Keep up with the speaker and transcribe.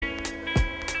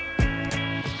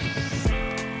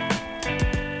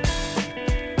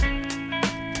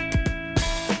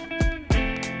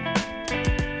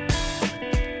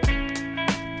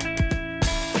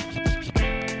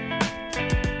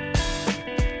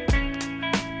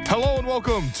Hello and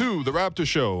welcome to the Raptor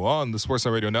Show on the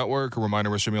Sportsnet Radio Network. A reminder,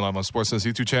 we're streaming live on Sportsnet's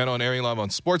YouTube channel and airing live on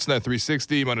Sportsnet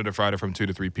 360 Monday to Friday from 2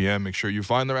 to 3 p.m. Make sure you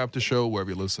find the Raptor Show wherever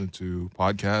you listen to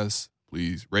podcasts.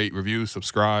 Please rate, review,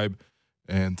 subscribe.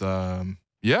 And I'm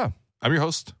your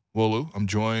host, Wolu. I'm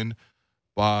joined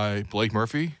by Blake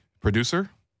Murphy, producer.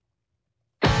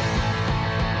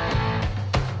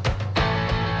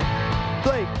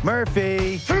 Blake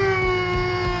Murphy.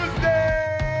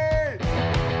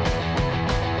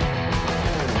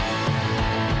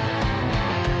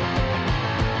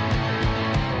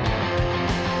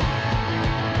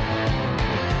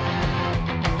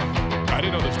 I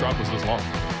didn't know this drop was this long.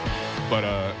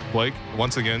 But Blake,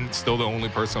 once again, still the only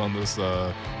person on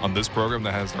this program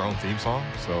that has their own theme song.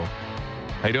 So,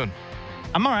 how you doing?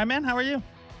 I'm all right, man. How are you?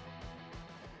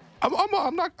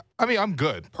 I'm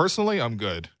good. Personally, I'm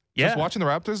good. Yeah. Just watching the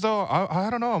Raptors, though, I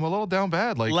don't know. I'm a little down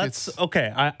bad. Like,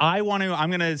 I'm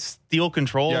going to steal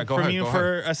control from you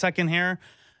for a second here.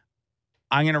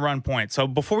 I'm going to run point. So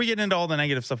before we get into all the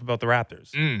negative stuff about the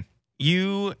Raptors,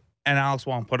 you and Alex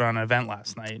Wong put on an event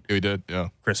last night. We did, yeah.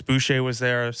 Chris Boucher was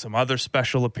there, some other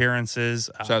special appearances.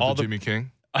 Shout out to Jimmy King.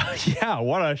 Yeah,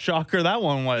 what a shocker that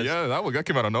one was. Yeah, that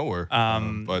came out of nowhere.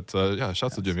 Shout out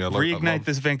to Jimmy. Reignite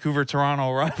this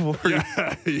Vancouver-Toronto rivalry.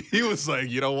 Yeah, he was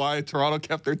like, you know why Toronto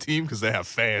kept their team? Because they have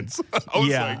fans. I was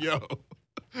like, yo.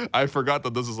 I forgot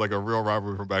that this is like a real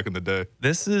rivalry from back in the day.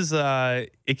 This is,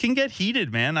 it can get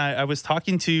heated, man. I was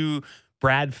talking to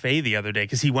Brad Fay the other day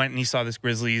because he went and he saw this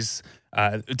Grizzlies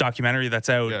documentary that's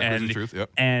out. Yeah, Grizzly Truth,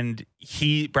 yep. And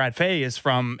Brad Fay is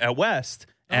from out West.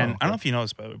 And I don't know if you know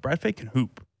this, but Brad Fay can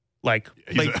hoop.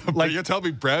 You're telling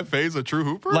me Brad Fay's a true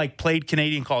hooper? Like played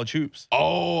Canadian college hoops.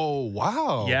 Oh,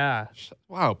 wow. Yeah.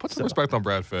 Wow. Put some respect on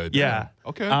Brad Fay. Yeah.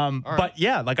 Okay. But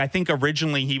yeah, like I think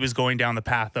originally he was going down the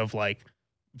path of like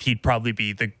he'd probably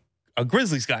be a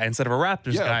Grizzlies guy instead of a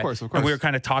Raptors guy. Of course. And we were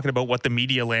kind of talking about what the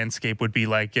media landscape would be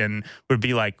like and would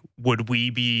we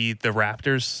be the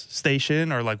Raptors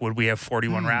station or like would we have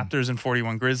 41 Raptors and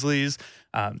 41 Grizzlies?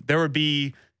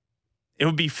 It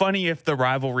would be funny if the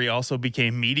rivalry also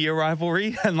became media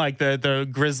rivalry and like the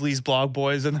Grizzlies blog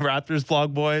boys and the Raptors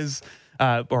blog boys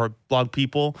or blog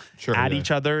people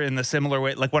each other in the similar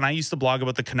way. Like when I used to blog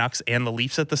about the Canucks and the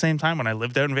Leafs at the same time when I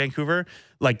lived out in Vancouver,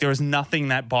 like there was nothing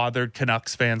that bothered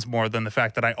Canucks fans more than the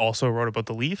fact that I also wrote about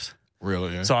the Leafs.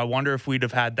 Really? Yeah. So I wonder if we'd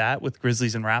have had that with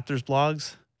Grizzlies and Raptors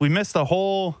blogs. We missed a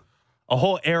whole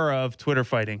era of Twitter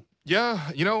fighting. Yeah,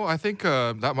 I think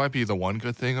that might be the one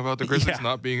good thing about the Grizzlies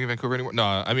not being in Vancouver anymore. No,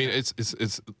 I mean it's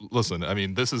listen, I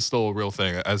mean this is still a real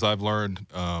thing as I've learned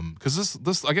because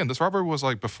this rivalry was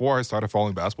like before I started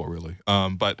following basketball really.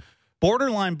 But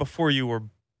borderline before you were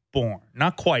born,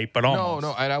 not quite, but almost.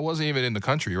 No, and I wasn't even in the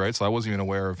country, right? So I wasn't even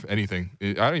aware of anything.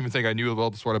 I don't even think I knew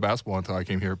about the sport of basketball until I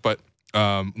came here. But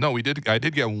no, I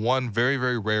did get one very,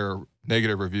 very rare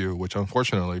negative review, which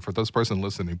unfortunately for this person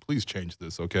listening, please change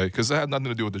this, okay? Because it had nothing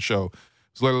to do with the show.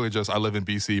 It's literally just I live in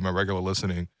BC. My regular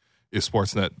listening is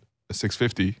Sportsnet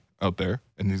 650 out there,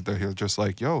 and they're just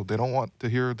like, yo, they don't want to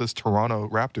hear this Toronto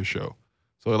Raptors show.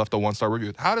 So they left a 1-star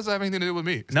review. How does that have anything to do with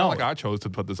me? It's not like I chose to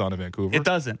put this on in Vancouver. It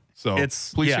doesn't. So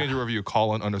please change your review.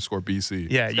 Colin_BC.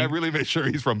 Yeah, I really make sure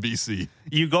he's from BC.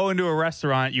 You go into a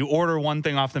restaurant, you order one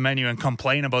thing off the menu and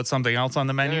complain about something else on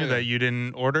the menu that you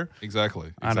didn't order.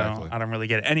 Exactly. I don't really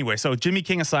get it. Anyway, so Jimmy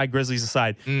King aside, Grizzlies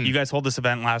aside, you guys hold this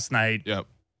event last night. Yep.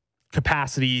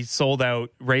 Capacity, sold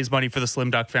out, raised money for the Slim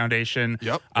Duck Foundation.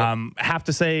 Yep. Have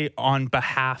to say on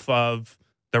behalf of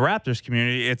the Raptors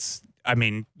community,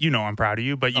 I'm proud of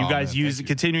you, but you guys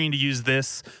continuing to use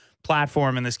this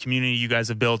platform and this community you guys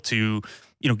have built to,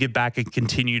 give back and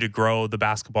continue to grow the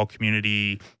basketball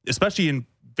community, especially in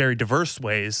very diverse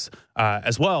ways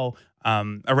as well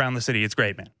around the city. It's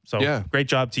great, man. So great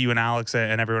job to you and Alex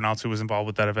and everyone else who was involved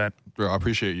with that event. Bro, I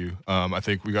appreciate you. I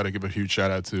think we got to give a huge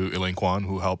shout out to Elaine Kwan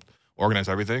who helped organize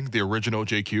everything. The original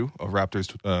JQ of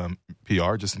Raptors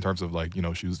PR, just in terms of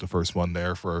she was the first one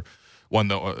there for one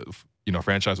that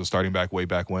franchise was starting way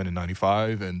back when in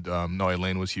 95. And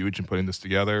Elaine was huge in putting this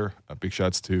together. Big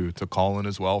shouts to Colin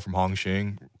as well from Hong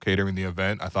Shing catering the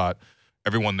event. I thought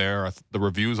everyone there, the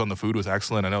reviews on the food was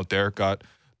excellent. I know Derek got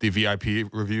the VIP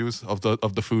reviews of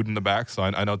the food in the back. So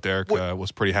I know Derek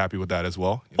was pretty happy with that as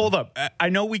well. Hold up. I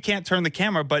know we can't turn the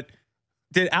camera, but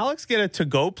did Alex get a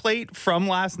to-go plate from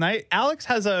last night? Alex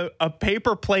has a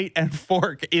paper plate and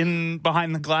fork in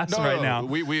behind the glass right now.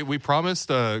 We promised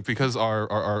because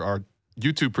our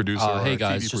YouTube producer. Hey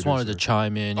guys, just wanted to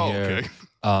chime in here. Okay.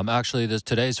 Actually,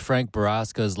 today's Frank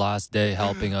Baraska's last day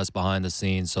helping us behind the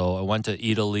scenes. So I went to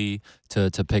Italy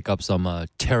to pick up some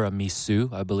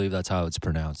tiramisu. I believe that's how it's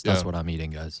pronounced. That's what I'm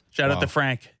eating, guys. Shout out to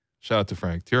Frank. Shout out to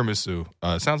Frank. Tiramisu.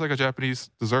 Sounds like a Japanese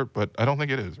dessert, but I don't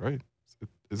think it is, right?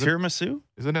 Is Tiramisu?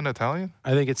 Is it in Italian?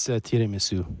 I think it's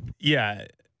tiramisu. Yeah,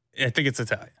 I think it's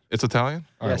Italian. It's Italian?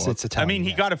 All right, Yes, it's Italian. I mean,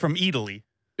 he got it from Italy.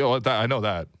 Yo, I know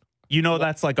that. You know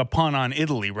that's like a pun on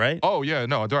Italy, right? Oh yeah,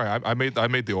 no, don't worry. I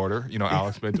made the order. You know,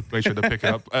 Alex made sure to pick it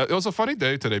up. It was a funny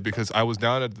day today because I was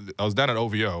down at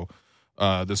OVO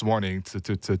this morning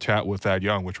to chat with Thad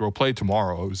Young, which we'll play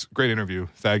tomorrow. It was a great interview.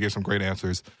 Thad gave some great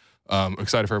answers.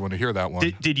 Excited for everyone to hear that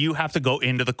one. Did you have to go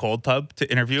into the cold tub to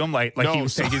interview him? Like No, he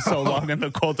was taking so long in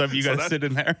the cold tub, you got to sit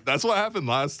in there? That's what happened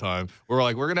last time.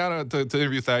 We're going down to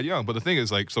interview Thad Young. But the thing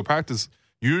is, so practice,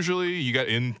 usually you get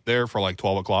in there for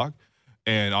 12 o'clock.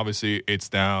 And obviously it's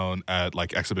down at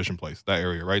Exhibition Place, that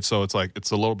area, right? So it's it's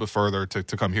a little bit further to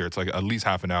come here. It's at least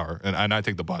half an hour. And I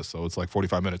take the bus, so it's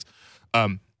 45 minutes.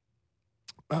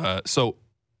 So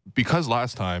because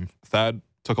last time Thad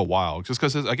took a while, just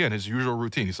because, again, his usual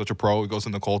routine. He's such a pro. He goes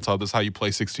in the cold tub. This is how you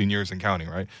play 16 years and counting,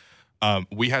 right?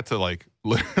 We had to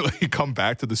literally come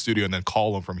back to the studio and then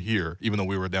call him from here, even though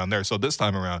we were down there. So this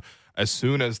time around, as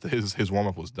soon as his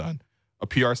warm-up was done, a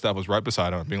PR staff was right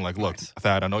beside him being like, look,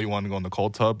 Thad, I know you want to go in the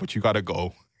cold tub, but you got to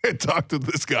go and talk to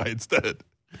this guy instead.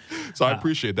 So I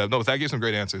appreciate that. No, Thad gave some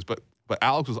great answers, but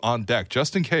Alex was on deck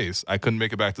just in case I couldn't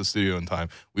make it back to the studio in time.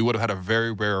 We would have had a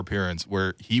very rare appearance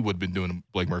where he would have been doing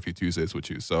Blake Murphy Tuesdays with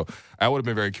you. So I would have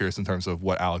been very curious in terms of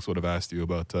what Alex would have asked you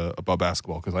about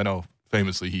basketball, because I know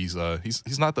famously he's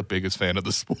not the biggest fan of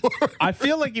the sport. I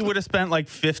feel like you would have spent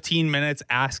 15 minutes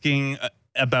asking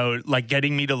about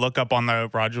getting me to look up on the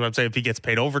Roger website if he gets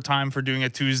paid overtime for doing a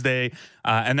Tuesday,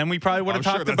 and then we probably would have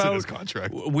talked that's about in his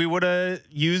contract. We would have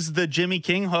used the Jimmy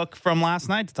King hook from last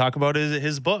night to talk about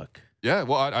his book. Yeah,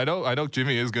 well, I know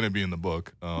Jimmy is going to be in the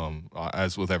book,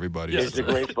 as with everybody. It's a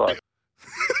great book.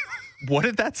 What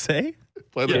did that say?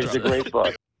 It's a great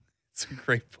book. It's a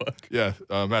great book. Yeah,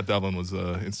 Matt Devlin was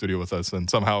in studio with us, and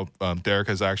somehow Derek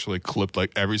has actually clipped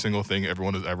every single thing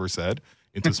everyone has ever said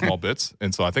into small bits,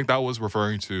 and so I think that was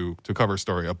referring to Cover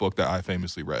Story, a book that I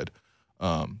famously read,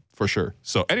 for sure.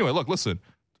 So anyway, look, listen,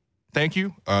 thank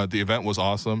you. The event was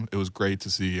awesome. It was great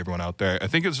to see everyone out there. I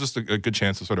think it was just a good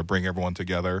chance to sort of bring everyone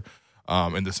together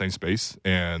in the same space,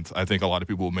 and I think a lot of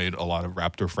people made a lot of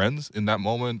Raptor friends in that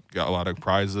moment, got a lot of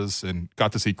prizes, and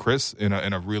got to see Chris in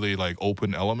a really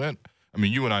open element. I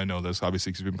mean, you and I know this,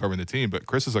 obviously, because we've been covering the team, but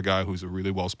Chris is a guy who's a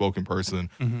really well-spoken person.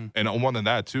 Mm-hmm. And more than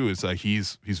that, too, is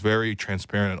he's very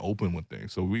transparent and open with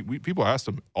things. So we people asked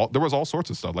him, there was all sorts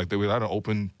of stuff. We had an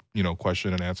open,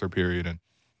 question and answer period. And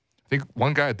I think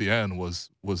one guy at the end was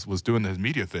doing his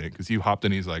media thing, because he hopped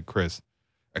in, he's like, Chris,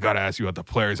 I got to ask you at the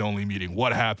players-only meeting,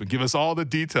 what happened? Give us all the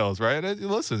details, right? And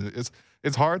listen,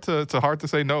 it's hard to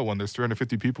say no when there's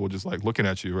 350 people just looking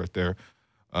at you right there.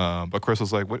 But Chris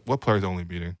was like, what players-only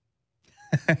meeting?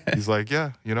 He's like,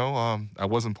 yeah, I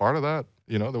wasn't part of that.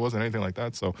 There wasn't anything like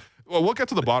that. So, well, we'll get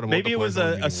to the bottom. Maybe it was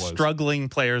a struggling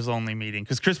players only meeting,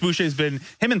 because Chris Boucher's been,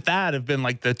 him and Thad have been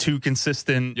the two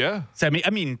consistent. Yeah. I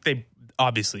mean, they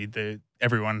obviously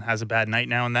everyone has a bad night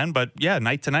now and then, but yeah,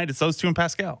 night to night, it's those two and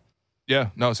Pascal. Yeah,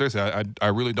 no, seriously, I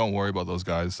really don't worry about those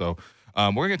guys. So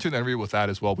we're going to get to an interview with that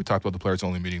as well. We talked about the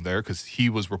players-only meeting there because he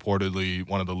was reportedly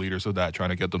one of the leaders of that, trying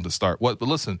to get them to start. But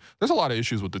listen, there's a lot of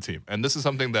issues with the team. And this is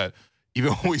something that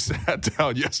even when we sat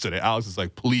down yesterday, Alex is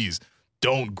like, please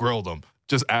don't grill them.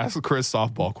 Just ask Chris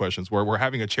softball questions. We're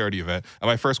having a charity event. And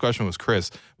my first question was, Chris,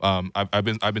 I've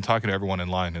been talking to everyone in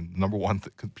line, and number one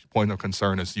point of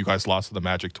concern is you guys lost to the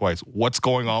Magic twice. What's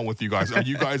going on with you guys? Are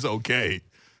you guys okay?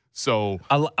 So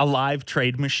a live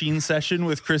trade machine session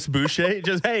with Chris Boucher.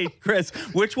 Just, hey, Chris,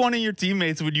 which one of your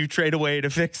teammates would you trade away to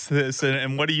fix this?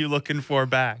 And what are you looking for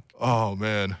back? Oh,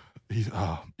 man.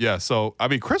 Yeah. So, I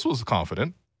mean, Chris was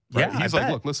confident. Right? Yeah, he's like,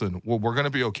 look, listen, we're going to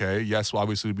be okay. Yes, well,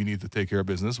 obviously we need to take care of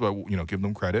business, but, give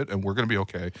them credit, and we're going to be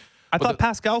okay. I thought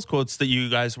Pascal's quotes that you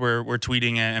guys were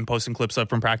tweeting and posting clips of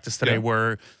from practice today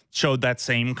showed that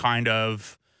same kind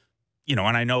of, and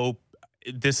I know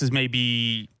this is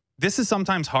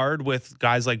sometimes hard with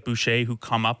guys like Boucher who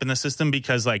come up in the system,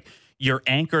 because your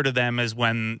anchor to them is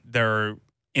when they're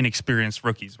inexperienced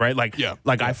rookies, right?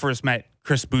 I first met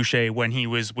Chris Boucher when he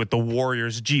was with the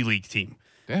Warriors G League team.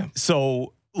 Damn.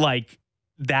 So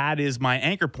that is my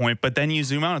anchor point. But then you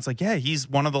zoom out, it's he's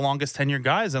one of the longest tenured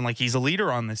guys, and he's a leader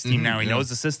on this team now. He knows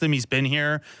the system. He's been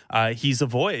here. He's a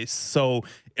voice. So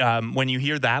when you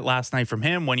hear that last night from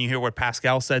him, when you hear what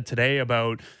Pascal said today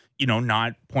about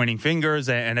not pointing fingers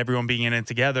and everyone being in it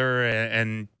together,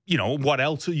 and what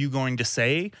else are you going to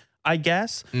say, I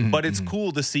guess. But it's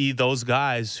cool to see those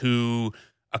guys who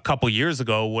a couple years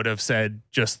ago would have said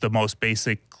just the most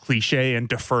basic cliche and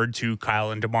deferred to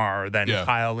Kyle and DeMar, or then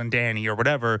Kyle and Danny or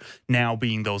whatever, now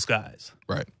being those guys.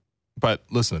 Right. But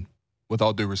listen, with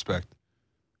all due respect,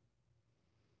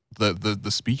 the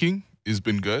speaking has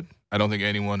been good. I don't think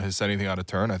anyone has said anything out of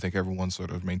turn. I think everyone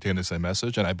sort of maintained the same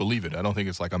message, and I believe it. I don't think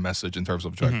it's like a message in terms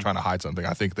of trying to hide something.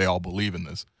 I think they all believe in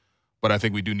this. But I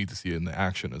think we do need to see it in the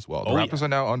action as well. The Raptors are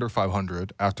now under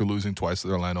 500 after losing twice to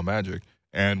the Orlando Magic.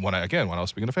 And when I was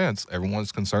speaking to fans,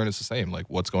 everyone's concern is the same, like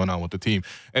what's going on with the team.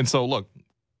 And so, look,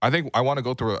 I think I want to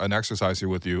go through an exercise here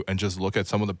with you and just look at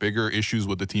some of the bigger issues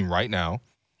with the team right now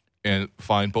and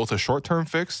find both a short-term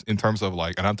fix in terms of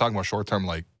and I'm talking about short-term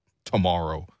like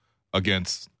tomorrow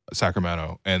against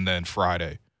Sacramento and then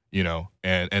Friday,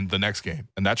 and the next game.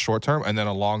 And that's short-term, and then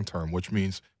a long-term, which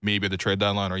means maybe the trade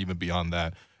deadline or even beyond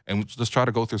that. And just try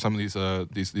to go through some of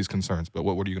these concerns. But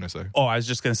what are you going to say? Oh, I was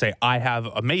just going to say I have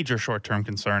a major short-term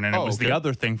concern, and it was the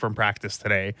other thing from practice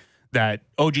today that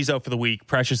OG's out for the week.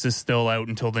 Precious is still out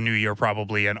until the new year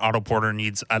probably, and Otto Porter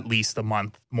needs at least a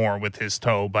month more with his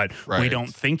toe. But we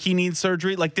don't think he needs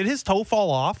surgery. Did his toe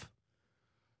fall off?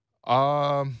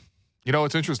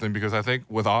 It's interesting because I think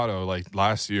with Otto,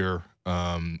 last year,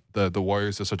 the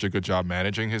Warriors did such a good job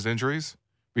managing his injuries.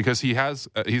 Because he's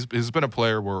been a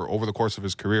player where over the course of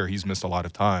his career he's missed a lot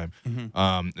of time,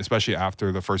 especially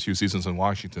after the first few seasons in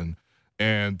Washington,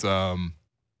 and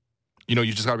you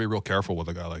just got to be real careful with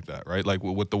a guy like that, right? Like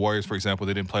with the Warriors, for example,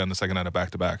 they didn't play on the second night of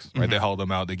back-to-backs, right? They held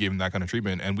him out, they gave him that kind of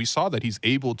treatment, and we saw that he's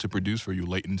able to produce for you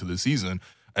late into the season,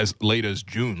 as late as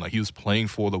June. Like he was playing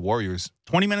for the Warriors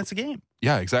 20 minutes a game.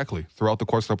 Yeah, exactly, throughout the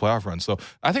course of the playoff run. So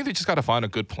I think they just got to find a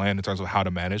good plan in terms of how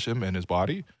to manage him and his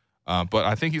body. But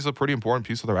I think he's a pretty important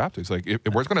piece of the Raptors.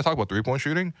 If we're going to talk about three-point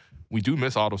shooting, we do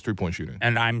miss Otto's three-point shooting.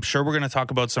 And I'm sure we're going to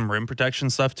talk about some rim protection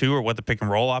stuff too, or what the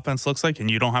pick-and-roll offense looks like. And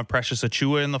you don't have Precious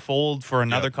Achiuwa in the fold for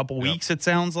another couple weeks, it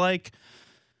sounds like.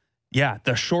 Yeah,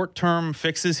 the short-term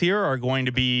fixes here are going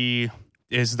to be,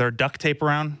 is there duct tape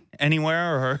around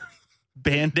anywhere or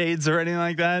Band-Aids or anything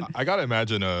like that? I got to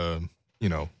imagine,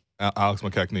 Alex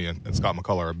McKechnie and Scott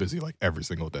McCullough are busy every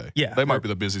single day. Yeah. They might be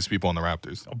the busiest people on the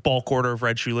Raptors. A bulk order of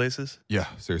red shoelaces? Yeah,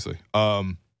 seriously.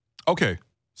 Okay,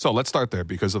 so let's start there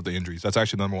because of the injuries. That's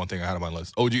actually the number one thing I had on my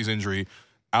list. OG's injury,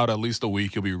 out at least a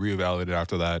week. He'll be reevaluated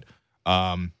after that.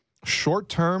 Short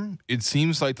term, it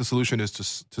seems like the solution is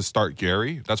to start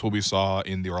Gary. That's what we saw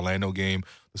in the Orlando game,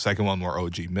 the second one where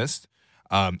OG missed.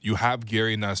 You have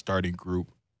Gary in that starting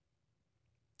group.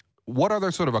 What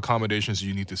other sort of accommodations do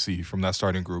you need to see from that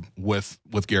starting group with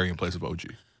Gary in place of OG?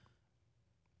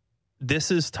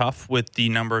 This is tough with the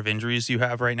number of injuries you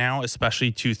have right now,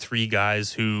 especially to three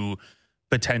guys who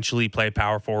potentially play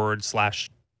power forward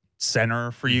 /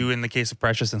 center for you in the case of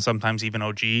Precious and sometimes even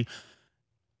OG.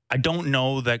 I don't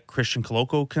know that Christian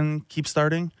Koloko can keep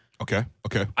starting. Okay.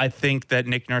 I think that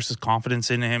Nick Nurse's confidence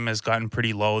in him has gotten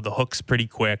pretty low. The hook's pretty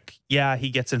quick. Yeah, he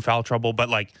gets in foul trouble, but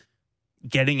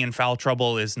getting in foul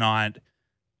trouble is not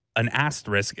an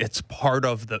asterisk. It's part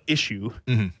of the issue,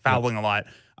 fouling a lot.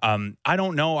 I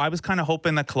don't know. I was kind of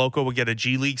hoping that Koloko would get a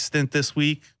G League stint this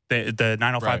week. The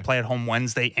 905 play at home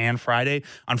Wednesday and Friday.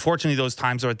 Unfortunately, those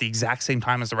times are at the exact same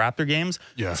time as the Raptor games.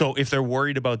 Yeah. So if they're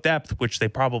worried about depth, which they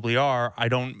probably are, I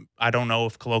don't know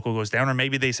if Koloko goes down, or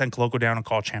maybe they send Koloko down and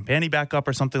call Champagnie back up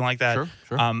or something like that.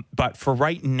 Sure. But for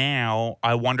right now,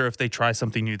 I wonder if they try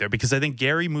something new there, because I think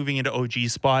Gary moving into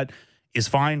OG's spot is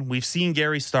fine. We've seen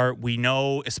Gary start. We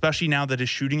know, especially now that his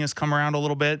shooting has come around a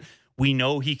little bit, we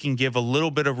know he can give a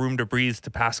little bit of room to breathe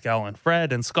to Pascal and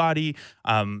Fred and Scotty.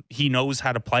 He knows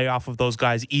how to play off of those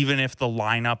guys, even if the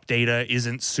lineup data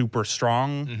isn't super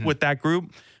strong with that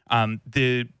group.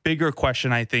 The bigger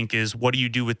question, I think, is what do you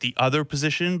do with the other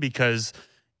position? Because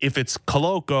if it's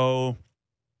Koloko,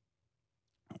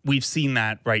 we've seen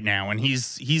that right now, and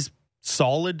he's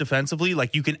solid defensively.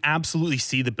 You can absolutely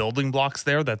see the building blocks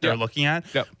there that they're looking at.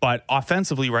 Yep. But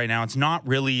offensively right now, it's not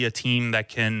really a team that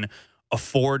can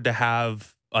afford to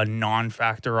have a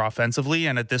non-factor offensively.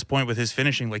 And at this point with his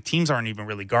finishing, teams aren't even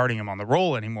really guarding him on the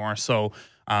roll anymore. So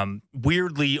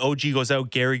weirdly, OG goes out,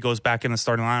 Gary goes back in the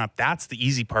starting lineup. That's the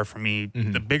easy part for me.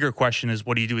 The bigger question is,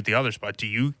 what do you do with the other spot? Do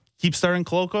you keep starting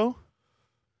Koloko?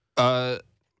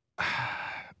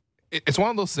 It's one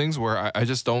of those things where I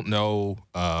just don't know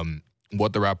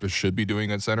what the Raptors should be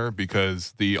doing at center,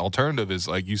 because the alternative is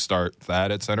you start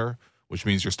Thad at center, which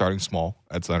means you're starting Small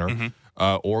at center,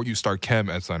 or you start Kem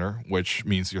at center, which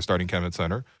means you're starting Kem at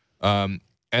center. And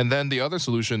then the other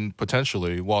solution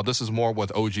potentially, while this is more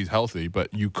with OG's healthy,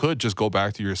 but you could just go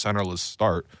back to your centerless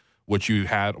start, which you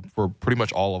had for pretty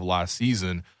much all of last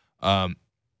season.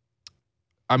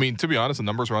 I I mean, to be honest, the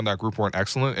numbers around that group weren't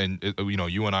excellent, and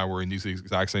you and I were in these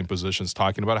exact same positions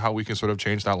talking about how we can sort of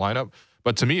change that lineup.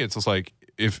 But to me, it's just like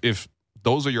if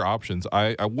those are your options,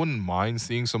 I wouldn't mind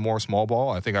seeing some more small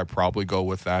ball. I think I'd probably go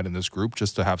with that in this group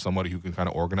just to have somebody who can kind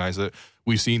of organize it.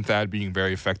 We've seen Thad being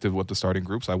very effective with the starting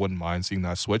groups. I wouldn't mind seeing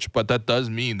that switch, but that does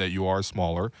mean that you are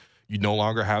smaller. You no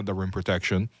longer have the rim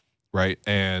protection. Right,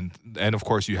 and of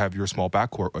course you have your small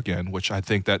backcourt again, which I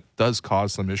think that does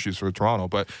cause some issues for Toronto.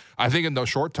 But I think in the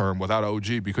short term, without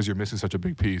OG, because you're missing such a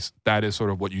big piece, that is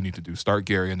sort of what you need to do. Start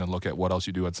Gary and then look at what else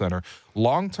you do at center.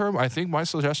 Long term, I think my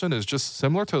suggestion is just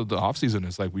similar to the offseason.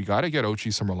 It's like we got to get OG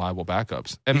some reliable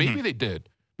backups, and maybe they did.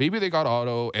 Maybe they got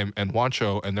Otto and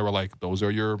Juancho, and they were like, those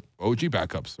are your OG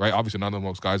backups, right? Obviously, none of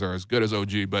those guys are as good as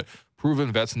OG, but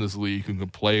proven vets in this league who can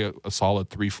play a solid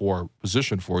 3-4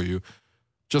 position for you.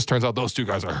 Just turns out those two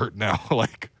guys are hurt now.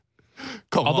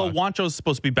 Although Juancho's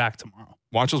supposed to be back tomorrow.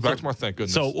 Juancho's back tomorrow, thank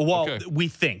goodness. We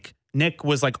think. Nick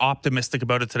was optimistic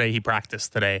about it today. He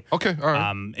practiced today. Okay, all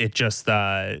right. It just,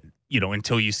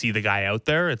 until you see the guy out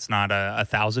there, it's not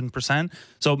 1,000%.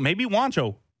 So maybe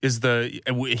Juancho is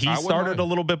he started a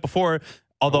little bit before.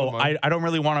 Although I don't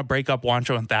really want to break up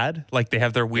Juancho and Thad. They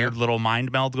have their weird little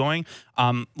mind meld going.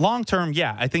 Long term,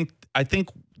 yeah, I think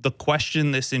the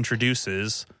question this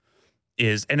introduces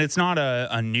is, and it's not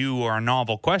a new or a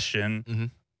novel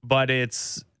question, but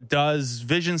it's, does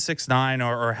Vision 6-9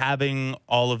 or having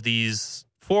all of these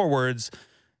forwards,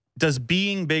 does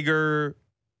being bigger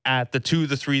at the 2,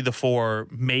 the 3, the 4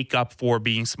 make up for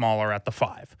being smaller at the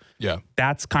 5? Yeah.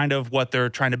 That's kind of what they're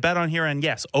trying to bet on here. And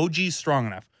yes, OG's strong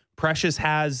enough. Precious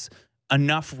has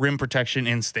enough rim protection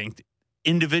instinct.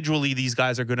 Individually, these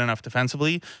guys are good enough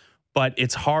defensively, but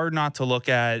it's hard not to look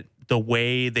at the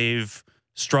way they've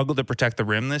struggled to protect the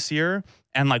rim this year.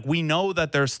 And we know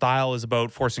that their style is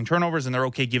about forcing turnovers and they're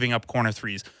okay giving up corner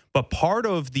threes. But part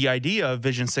of the idea of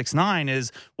Vision 6-9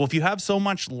 is, well, if you have so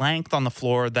much length on the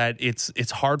floor that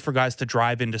it's hard for guys to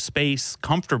drive into space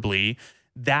comfortably,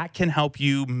 that can help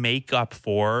you make up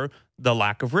for the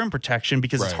lack of rim protection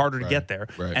because it's harder to get there.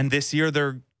 Right. And this year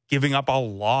they're giving up a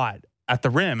lot at the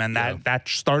rim, and that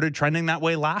started trending that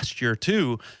way last year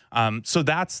too. So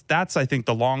that's I think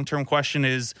the long-term question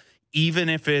is, even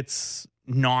if it's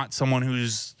not someone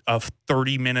who's a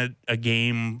 30-minute a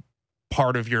game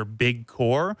part of your big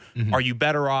core, are you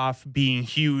better off being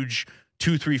huge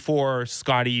 2, 3, 4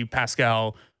 Scotty,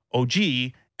 Pascal, OG,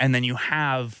 and then you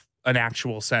have an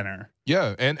actual center?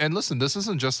 Yeah, and listen, this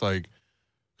isn't just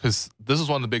because this is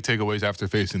one of the big takeaways after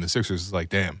facing the Sixers. Is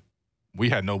damn,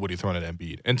 we had nobody throwing at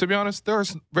Embiid. And to be honest,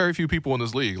 there's very few people in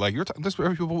this league. There's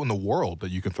very few people in the world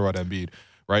that you can throw at Embiid,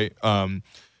 right?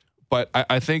 But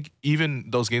I think even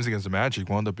those games against the Magic,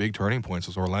 one of the big turning points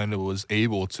was Orlando was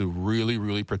able to really,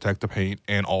 really protect the paint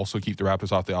and also keep the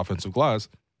Raptors off the offensive glass.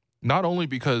 Not only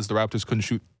because the Raptors couldn't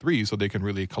shoot threes so they can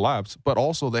really collapse, but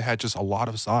also they had just a lot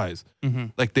of size.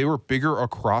 They were bigger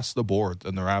across the board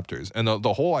than the Raptors. And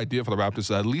the whole idea for the Raptors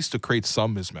is at least to create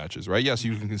some mismatches, right? Yes,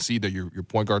 you can see that your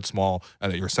point guard's small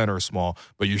and that your center is small,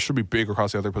 but you should be big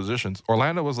across the other positions.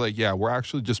 Orlando was we're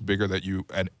actually just bigger than you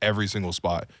at every single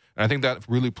spot. And I think that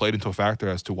really played into a factor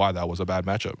as to why that was a bad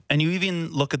matchup. And you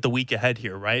even look at the week ahead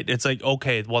here, right? It's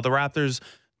okay, well, the Raptors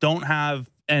don't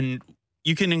have, and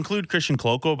you can include Christian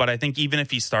Koloko, but I think even if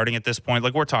he's starting at this point,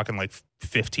 we're talking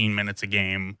 15 minutes a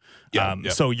game.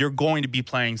 So you're going to be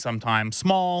playing sometime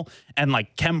small, and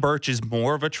Kem Birch is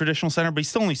more of a traditional center, but he's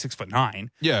still only 6'9".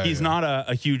 Yeah, he's not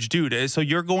a huge dude. So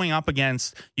you're going up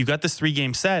against, you've got this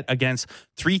 3-game set against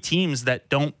 3 teams that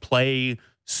don't play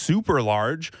super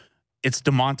large. It's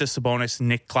Domantas Sabonis,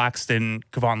 Nick Claxton,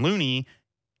 Kevon Looney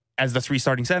as the 3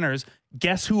 starting centers.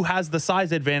 Guess who has the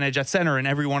size advantage at center in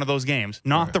every one of those games?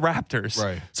 Not the Raptors.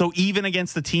 Right. So even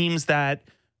against the teams that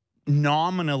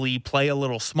nominally play a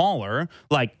little smaller,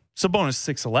 Sabonis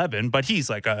 6'11", but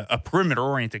he's a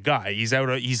perimeter-oriented guy.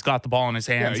 He's got the ball in his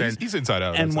hands. Yeah, he's inside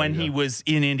out. And when he was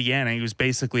in Indiana, he was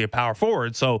basically a power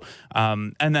forward. So,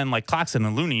 and then Claxton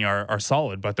and Looney are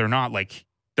solid, but they're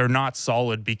not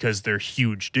solid because they're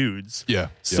huge dudes. Yeah.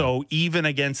 So even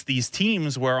against these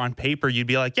teams where on paper you'd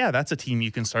be that's a team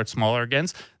you can start smaller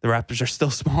against, the Raptors are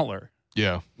still smaller.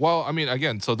 Yeah. Well, I mean,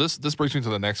 again, so this brings me to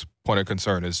the next point of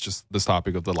concern is just this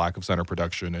topic of the lack of center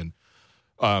production.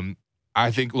 And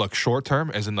I think, short term,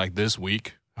 as in this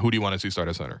week, who do you want to see start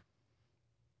at center?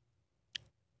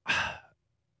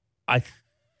 I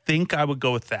think I would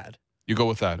go with Thad. You go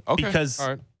with Thad. Okay. Because all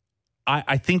right.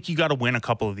 I think you got to win a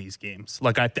couple of these games.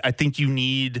 I think you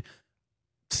need.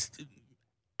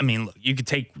 I mean, look, you could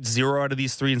take 0 out of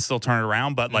these 3 and still turn it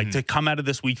around, but to come out of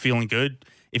this week feeling good,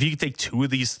 if you could take 2 of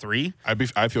these 3,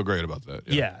 I feel great about that.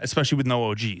 Yeah, especially with no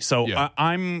OG. So yeah.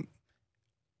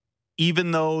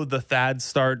 even though the Thad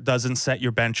start doesn't set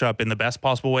your bench up in the best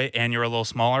possible way and you're a little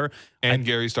smaller. And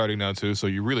Gary's starting now too, so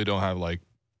you really don't have like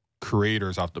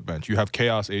creators off the bench. You have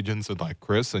chaos agents and like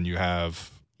Chris, and you have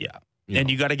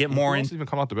you got to get more in. Even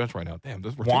come off the bench right now. Damn,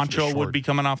 this Juancho would be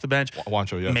coming off the bench.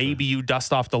 Juancho, yeah. Maybe you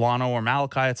dust off Delano or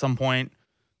Malachi at some point.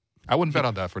 I wouldn't bet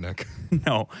on that for Nick.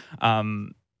 No,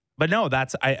 but no,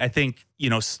 that's I think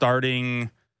starting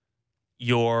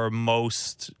your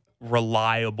most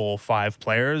reliable 5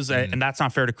 players, and that's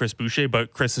not fair to Chris Boucher,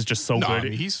 but Chris is just so good. I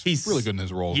mean, he's really good in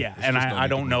his role. Yeah, and I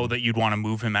don't know that you'd want to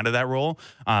move him out of that role.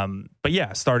 But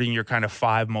yeah, starting your kind of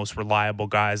 5 most reliable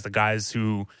guys, the guys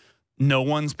who no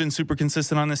one's been super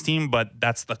consistent on this team, but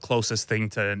that's the closest thing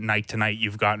to night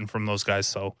you've gotten from those guys.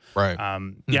 So right,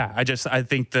 yeah, I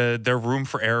think their room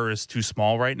for error is too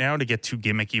small right now to get too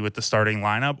gimmicky with the starting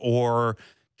lineup or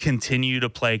continue to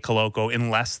play Koloko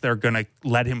unless they're going to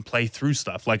let him play through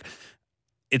stuff. Like,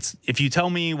 if you tell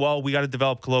me, well, we got to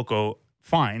develop Koloko,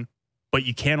 fine, but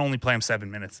you can't only play him 7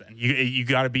 minutes then. You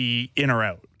got to be in or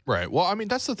out. Right. Well, I mean,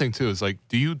 that's the thing too, is like,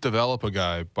 do you develop a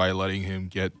guy by letting him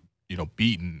get,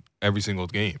 beaten every single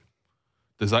game?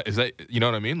 Is that, you know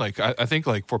what I mean? Like, I think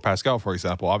like for Pascal, for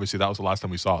example, obviously that was the last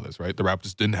time we saw this, right? The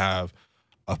Raptors didn't have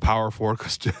a power forward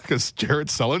because Jared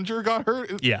Sullinger got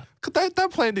hurt. Yeah.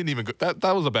 That plan didn't even go.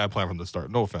 That was a bad plan from the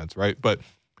start. No offense, right? But,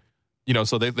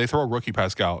 so they throw a rookie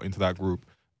Pascal into that group.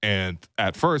 And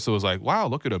at first it was like, wow,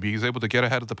 look at him. He's able to get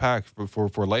ahead of the pack for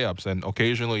layups. And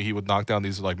occasionally he would knock down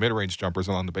these like mid-range jumpers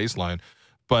on the baseline.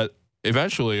 But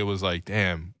eventually it was like,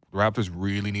 damn, the Raptors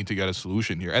really need to get a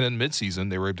solution here. And then midseason,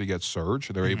 they were able to get Serge.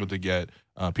 They were able to get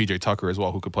PJ Tucker as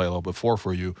well, who could play a little bit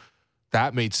for you.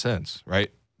 That made sense, right?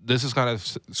 This is kind of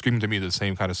screaming to me the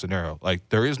same kind of scenario. Like,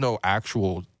 there is no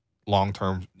actual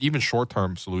long-term, even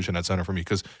short-term solution at center for me.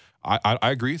 Because I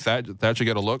agree, Thad should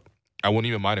get a look. I wouldn't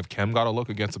even mind if Kem got a look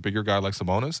against a bigger guy like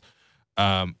Sabonis.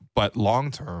 But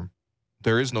long-term,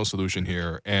 there is no solution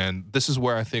here. And this is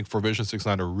where I think for Vision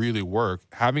 6-9 to really work,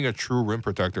 having a true rim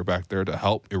protector back there to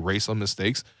help erase some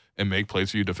mistakes and make plays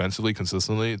for you defensively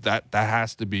consistently, that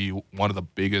has to be one of the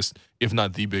biggest, if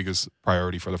not the biggest,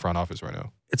 priority for the front office right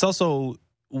now. It's also,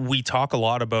 we talk a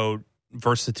lot about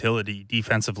versatility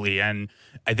defensively, and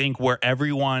I think where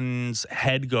everyone's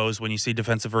head goes when you say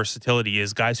defensive versatility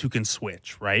is guys who can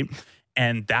switch, right?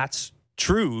 And that's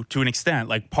true to an extent.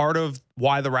 Like, part of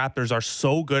why the Raptors are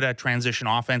so good at transition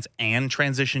offense and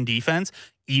transition defense,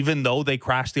 even though they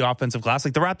crash the offensive glass,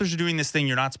 like the Raptors are doing this thing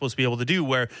you're not supposed to be able to do,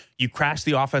 where you crash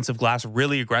the offensive glass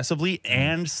really aggressively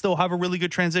and still have a really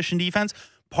good transition defense.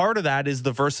 Part of that is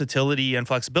the versatility and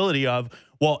flexibility of,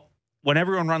 well, when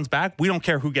everyone runs back, we don't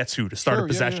care who gets who to start a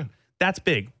possession. Yeah. That's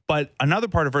big. But another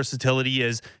part of versatility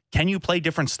is, can you play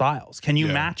different styles? Can you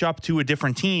match up to a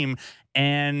different team?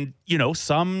 And,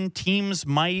 some teams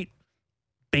might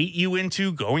bait you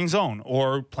into going zone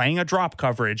or playing a drop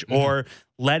coverage or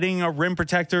letting a rim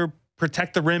protector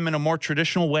protect the rim in a more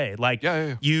traditional way. Like,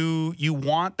 you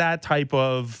want that type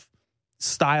of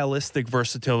stylistic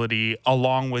versatility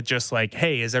along with just like,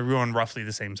 hey, is everyone roughly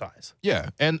the same size? Yeah.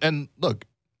 And look,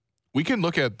 we can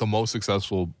look at the most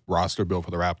successful roster build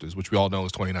for the Raptors, which we all know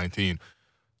is 2019.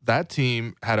 That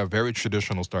team had a very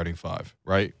traditional starting 5,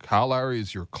 right? Kyle Lowry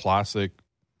is your classic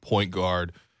point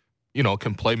guard,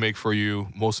 can play make for you,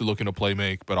 mostly looking to play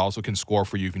make, but also can score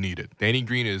for you if you need it. Danny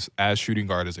Green is as shooting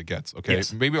guard as it gets, okay?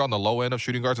 Yes. Maybe on the low end of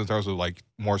shooting guards in terms of like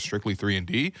more strictly 3 and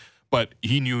D, but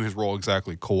he knew his role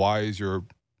exactly. Kawhi is your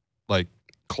like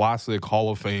classic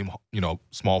Hall of Fame,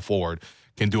 small forward.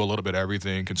 Can do a little bit of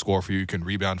everything, can score for you, can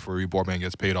rebound for you, board man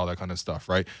gets paid, all that kind of stuff,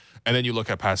 right? And then you look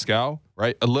at Pascal,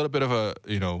 right? A little bit of a,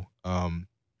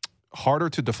 harder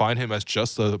to define him as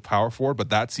just a power forward, but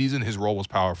that season his role was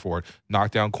power forward.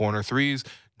 Knock down corner threes,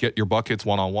 get your buckets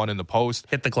one-on-one in the post.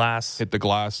 Hit the glass,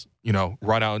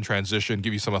 run out in transition,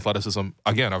 give you some athleticism.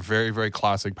 Again, a very, very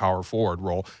classic power forward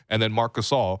role. And then Marc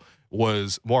Gasol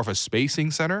was more of a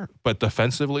spacing center, but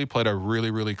defensively played a really,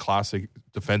 really classic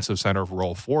defensive center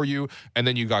role for you. And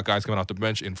then you got guys coming off the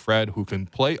bench in Fred who can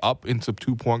play up into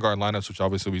 2 point guard lineups, which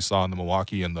obviously we saw in the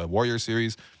Milwaukee and the Warriors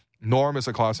series. Norm is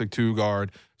a classic 2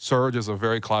 guard. Serge is a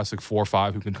very classic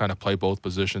 4-5 who can kind of play both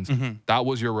positions. That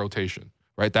was your rotation,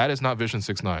 right? That is not Vision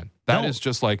 6-9. That is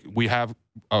just like, we have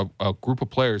a group of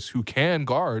players who can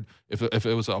guard if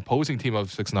it was an opposing team of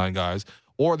 6-9 guys,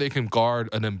 or they can guard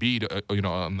an Embiid,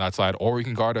 on that side, or we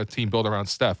can guard a team built around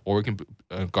Steph, or we can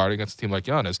guard against a team like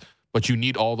Giannis. But you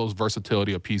need all those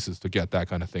versatility of pieces to get that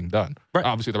kind of thing done. Right.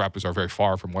 Obviously, the Raptors are very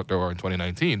far from what they were in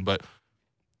 2019, but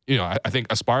I think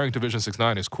aspiring to Vision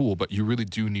 6-9 is cool, but you really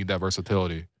do need that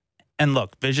versatility. And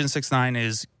look, Vision 6-9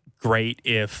 is great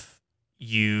if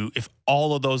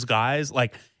all of those guys,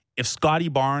 like, if Scotty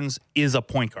Barnes is a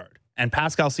point guard and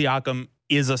Pascal Siakam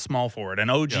is a small forward and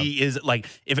OG is like,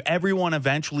 if everyone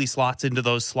eventually slots into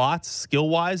those slots skill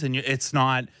wise, and it's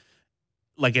not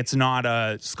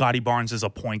a Scotty Barnes is a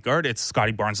point guard, it's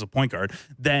Scotty Barnes is a point guard,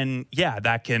 then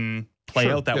that can play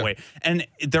out that way. And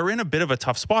they're in a bit of a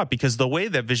tough spot because the way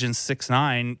that Vision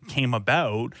 6-9 came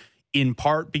about, in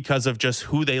part because of just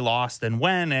who they lost and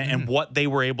when and what they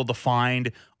were able to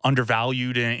find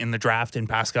undervalued in the draft in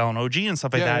Pascal and OG and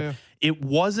stuff like that. Yeah. It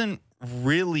wasn't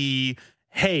really,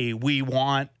 hey, we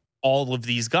want all of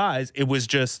these guys. It was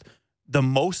just the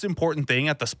most important thing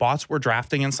at the spots we're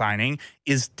drafting and signing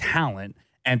is talent.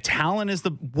 And talent is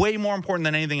way more important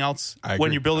than anything else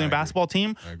when you're building a basketball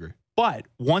team. I agree. But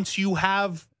once you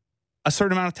have a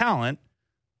certain amount of talent,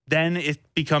 then it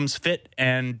becomes fit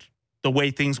and the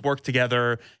way things work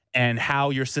together and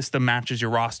how your system matches your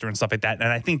roster and stuff like that. And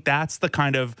I think that's the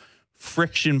kind of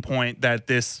friction point that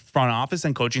this front office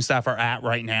and coaching staff are at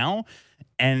right now.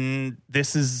 And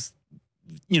this is,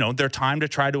 their time to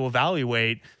try to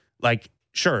evaluate, like,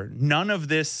 sure, none of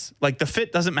this, like the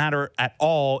fit doesn't matter at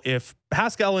all. If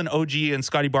Pascal and OG and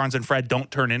Scotty Barnes and Fred don't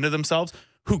turn into themselves,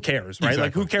 who cares, right? Exactly.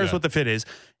 Like, who cares what the fit is?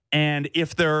 And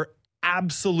if they're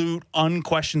absolute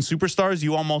unquestioned superstars,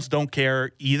 you almost don't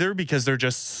care either because they're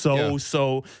just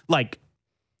so like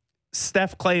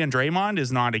Steph, Clay, and Draymond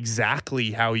is not exactly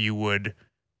how you would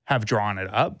have drawn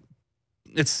it up.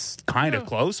 It's kind of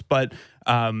close, but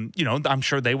I'm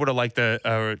sure they would have liked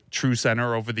a true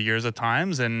center over the years at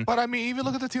times. But I mean, even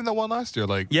look at the team that won last year.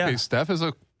 Like, Steph is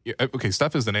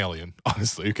Steph is an alien,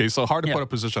 honestly. Okay, so hard to put a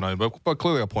position on him, but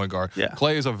clearly a point guard. Yeah.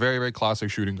 Clay is a very, very classic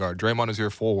shooting guard. Draymond is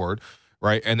your forward,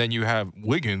 right? And then you have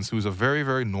Wiggins, who's a very,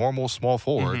 very normal small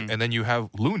forward. And then you have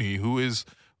Looney, who is,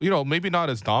 maybe not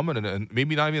as dominant and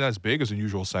maybe not even as big as a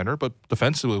usual center, but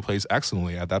defensively plays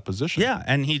excellently at that position. Yeah,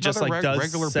 and he just does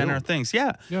regular center things.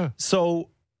 Yeah. So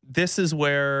this is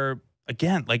where,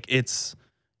 again, like it's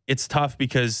tough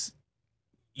because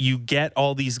you get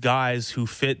all these guys who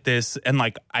fit this, and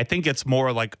like I think it's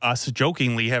more like us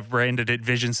jokingly have branded it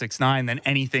Vision 6-9 than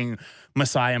anything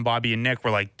Masai and Bobby and Nick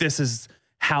were like, this is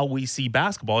how we see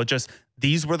basketball. It just,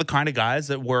 these were the kind of guys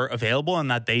that were available and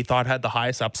that they thought had the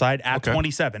highest upside at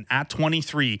 27, at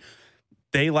 23.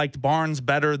 They liked Barnes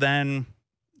better than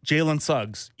Jalen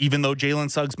Suggs, even though Jalen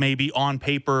Suggs maybe on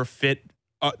paper fit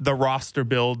the roster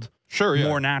build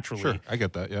more naturally. Sure, I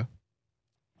get that, yeah.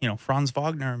 Franz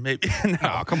Wagner, maybe.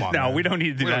 No, come on. No, man. we don't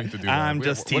need to do that. I'm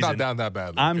just teasing. We're not down that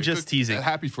badly. I'm just teasing.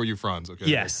 Happy for you, Franz. Okay.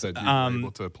 Yes. That you were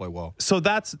able to play well. So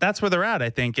that's where they're at, I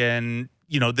think. And,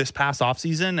 this past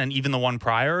offseason and even the one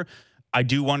prior, I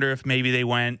do wonder if maybe they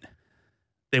went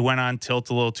on tilt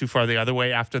a little too far the other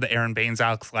way after the Aaron Baines,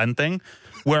 Alex Len thing,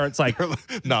 where it's like,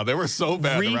 no, they were so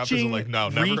bad. The Raptors are like, no,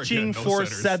 never reaching again, no for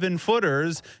centers.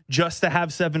 7-footers just to have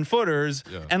 7-footers,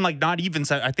 and like not even.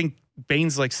 I think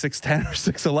Baines like 6'10" or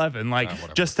 6'11",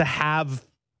 like just to have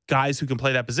guys who can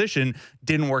play that position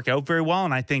didn't work out very well,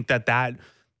 and I think that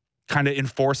kind of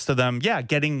enforced to them,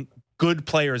 getting good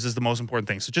players is the most important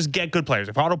thing. So just get good players.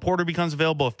 If Otto Porter becomes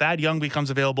available, if Thad Young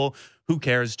becomes available, who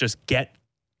cares? Just get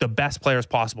the best players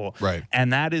possible. Right.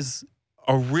 And that is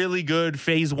a really good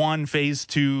phase 1, phase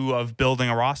 2 of building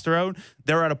a roster out.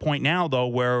 They're at a point now, though,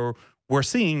 where we're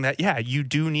seeing that, you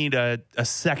do need a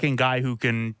second guy who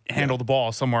can handle the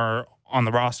ball somewhere on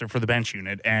the roster for the bench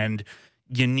unit. And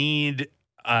you need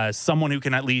someone who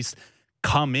can at least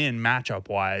come in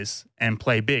matchup-wise and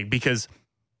play big. Because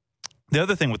the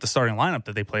other thing with the starting lineup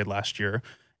that they played last year,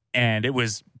 and it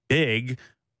was big,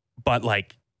 but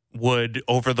like, would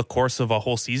over the course of a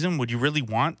whole season, would you really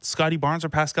want Scotty Barnes or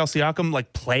Pascal Siakam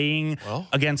like playing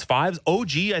against fives?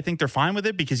 OG, I think they're fine with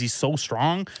it because he's so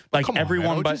strong. Like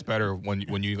everyone, but OG's better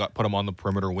when you put him on the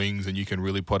perimeter wings and you can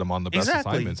really put him on the best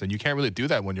assignments. And you can't really do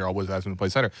that when you're always asking him to play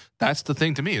center. That's the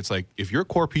thing to me. It's like if your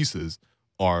core pieces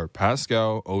are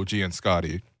Pascal, OG, and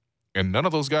Scotty, and none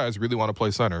of those guys really want to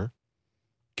play center,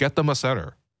 get them a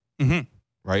center. Mm-hmm.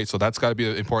 Right? So that's got to be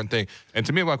an important thing. And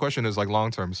to me, my question is like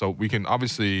long-term. So we can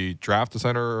obviously draft a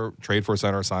center, trade for a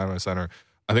center, sign on a center.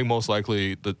 I think most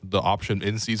likely the option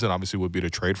in season obviously would be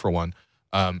to trade for one.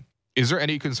 Is there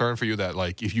any concern for you that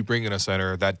like if you bring in a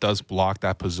center that does block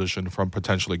that position from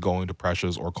potentially going to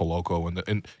Precious or Koloko?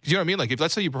 And you know what I mean? Like if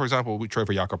let's say you, for example, we trade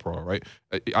for Jakob Poeltl, right?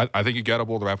 I think you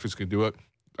gettable. The Raptors can do it.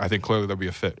 I think clearly there'll be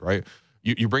a fit, right?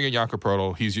 You bring in Jakob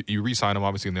Poeltl. You re-sign him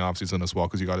obviously in the offseason as well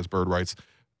because you got his bird rights.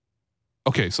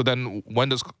 Okay, so then when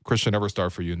does Christian ever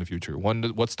start for you in the future?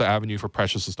 What's the avenue for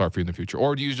Precious to start for you in the future?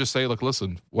 Or do you just say, look,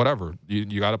 listen, whatever,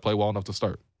 you got to play well enough to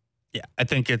start? Yeah, I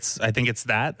think it's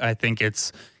that. I think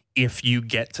it's if you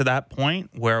get to that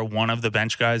point where one of the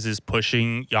bench guys is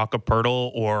pushing Jakob Poeltl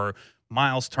or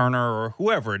Miles Turner or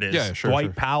whoever it is. Yeah, sure, Dwight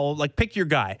sure. Powell. Like, pick your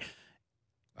guy.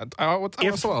 I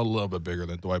was a little bit bigger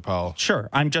than Dwight Powell. Sure.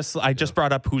 I just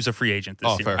brought up who's a free agent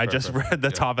this year. I just read the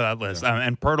top of that list. Yeah.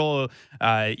 And Pirtle,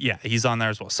 he's on there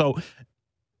as well. So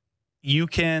you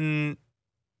can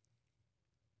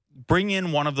bring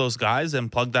in one of those guys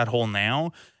and plug that hole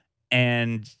now.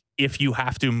 And if you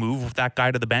have to move that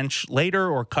guy to the bench later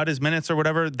or cut his minutes or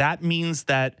whatever, that means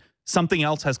that something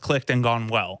else has clicked and gone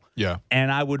well. Yeah.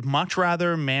 And I would much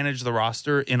rather manage the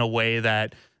roster in a way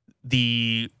that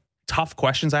the tough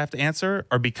questions I have to answer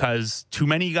are because too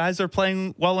many guys are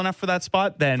playing well enough for that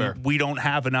spot, then Fair. we don't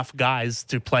have enough guys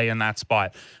to play in that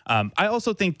spot. I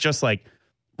also think just like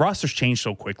rosters change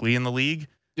so quickly in the league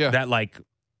that like,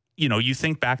 you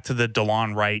think back to the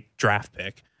DeLon Wright draft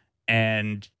pick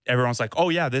and everyone's like, oh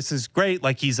yeah, this is great.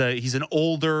 Like he's an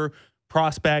older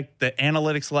prospect, the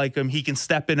analytics like him, he can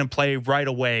step in and play right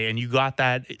away. And you got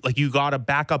that, like you got a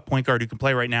backup point guard who can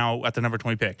play right now at the number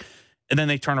 20 pick. And then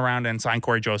they turn around and sign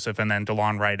Corey Joseph, and then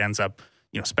DeLon Wright ends up,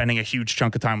 spending a huge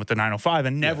chunk of time with the 905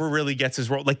 and never really gets his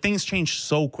role. Like things change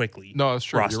so quickly. No, that's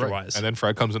true. Roster You're right. wise. And then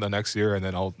Fred comes in the next year, and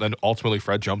then ultimately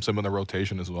Fred jumps him in the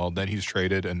rotation as well. Then he's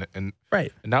traded, and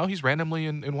right. And now he's randomly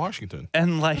in Washington.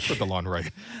 And like with DeLon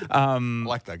Wright, I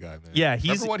like that guy, man. Yeah,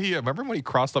 remember when he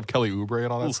crossed up Kelly Oubre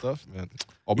and all that stuff, man.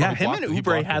 Yeah, him and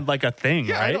Oubre had like a thing,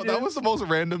 yeah, right? I know, that was the most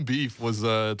random beef. Was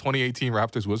 2018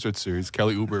 Raptors Wizards series,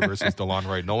 Kelly Oubre versus DeLon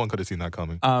Wright. No one could have seen that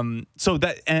coming. So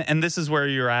that and this is where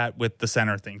you're at with the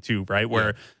center thing too, right?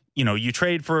 Where you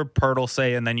trade for Pirtle,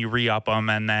 say, and then you re-up him,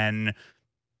 and then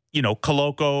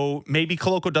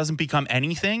Koloko doesn't become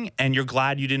anything, and you're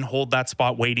glad you didn't hold that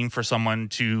spot waiting for someone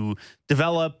to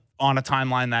develop on a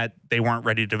timeline that they weren't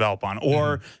ready to develop on.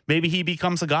 Or maybe he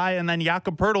becomes a guy, and then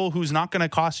Jakob Pirtle, who's not going to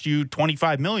cost you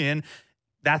 $25 million,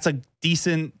 that's a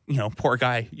decent, poor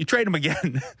guy. You trade him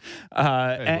again.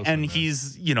 And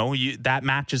he's, that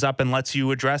matches up and lets you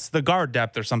address the guard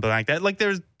depth or something like that. Like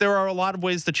there are a lot of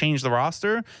ways to change the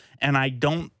roster. And I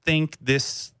don't think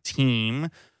this team,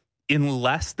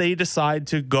 unless they decide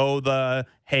to go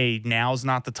hey, now's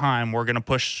not the time, we're going to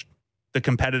push the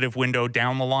competitive window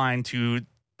down the line to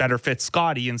better fit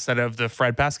Scotty instead of the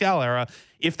Fred Pascal era.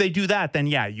 If they do that, then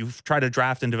you try to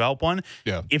draft and develop one.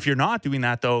 Yeah. If you're not doing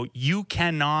that, though, you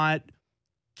cannot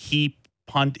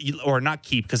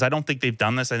because I don't think they've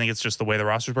done this. I think it's just the way the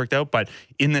roster's worked out. But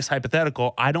in this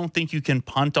hypothetical, I don't think you can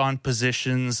punt on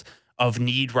positions of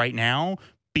need right now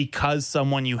because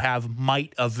someone you have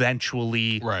might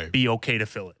eventually be okay to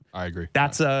fill it. I agree.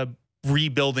 That's a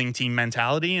rebuilding team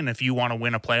mentality. And if you want to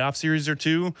win a playoff series or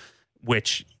two,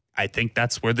 which I think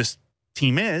that's where this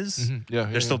team is.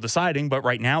 Mm-hmm. They're still deciding, but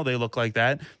right now they look like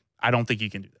that. I don't think you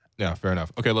can do that. Yeah, fair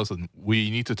enough. Okay, listen,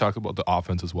 we need to talk about the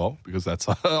offense as well because that's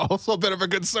also a bit of a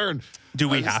concern. Do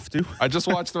we have to? I just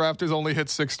watched the Raptors only hit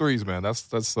 6 threes, man. That's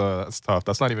tough.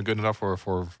 That's not even good enough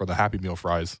for the Happy Meal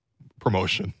fries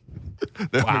promotion.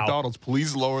 McDonald's,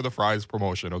 please lower the fries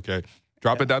promotion, okay?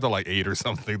 Drop it down to like 8 or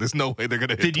something. There's no way they're going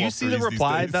to hit 12 Did you see the threes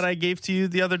reply these days. that I gave to you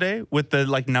the other day with the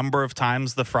number of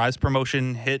times the fries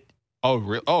promotion hit? Oh,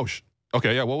 really? Oh,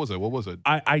 okay, yeah. What was it?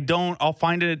 I'll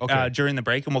find it during the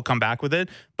break and we'll come back with it.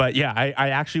 But yeah, I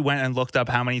actually went and looked up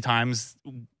how many times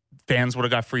fans would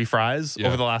have got free fries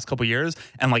over the last couple of years.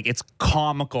 And it's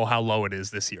comical how low it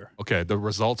is this year. Okay, the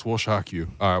results will shock you.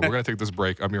 All right, we're going to take this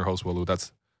break. I'm your host, Walu.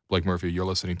 That's Blake Murphy. You're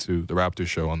listening to The Raptors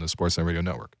Show on the Sportsnet Radio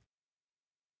Network.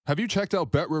 Have you checked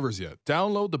out BetRivers yet?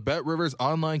 Download the BetRivers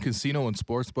online casino and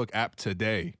sportsbook app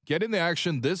today. Get in the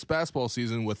action this basketball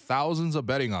season with thousands of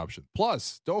betting options.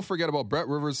 Plus, don't forget about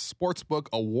BetRivers Sportsbook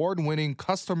award-winning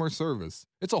customer service.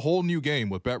 It's a whole new game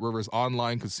with BetRivers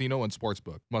online casino and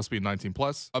sportsbook. Must be 18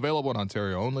 plus. Available in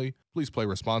Ontario only. Please play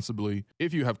responsibly.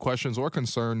 If you have questions or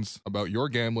concerns about your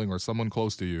gambling or someone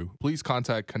close to you, please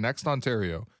contact Connect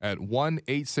Ontario at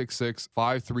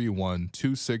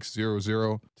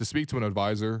 1-866-531-2600 to speak to an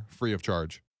advisor free of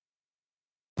charge.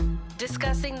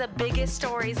 Discussing the biggest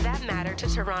stories that matter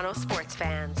to Toronto sports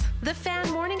fans. The Fan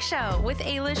Morning Show with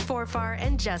Ailish Forfar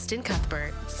and Justin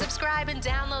Cuthbert. Subscribe and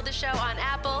download the show on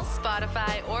Apple,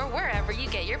 Spotify, or wherever you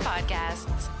get your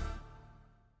podcasts.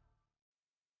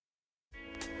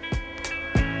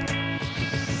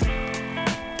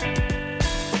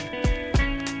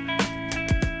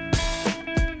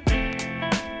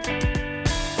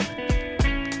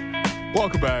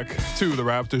 Welcome back to the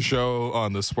Raptors Show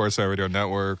on the Sportsnet Radio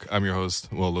Network. I'm your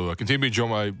host, Will Lou. I continue to be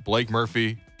joined by Blake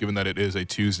Murphy, given that it is a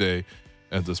Tuesday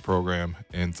at this program.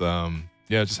 And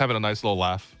just having a nice little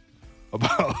laugh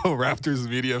about Raptors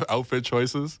media outfit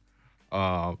choices.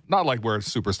 Not like we're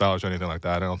super stylish or anything like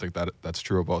that. I don't think that's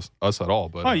true about us at all.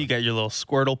 But you got your little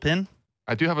Squirtle pin?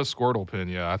 I do have a Squirtle pin.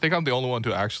 Yeah, I think I'm the only one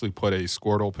to actually put a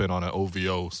Squirtle pin on an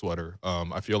OVO sweater.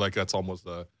 I feel like that's almost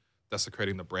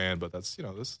desecrating the brand, but that's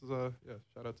this is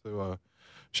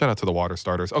shout out to the water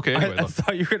starters. Okay, anyway, I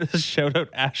thought you were going to shout out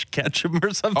Ash Ketchum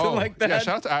or something like that. Yeah,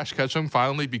 shout out to Ash Ketchum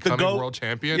finally becoming world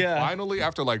champion. Yeah. Finally,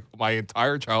 after like my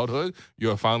entire childhood, you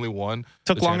have finally won.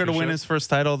 Took longer to win his first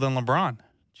title than LeBron.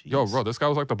 Jeez. Yo, bro, this guy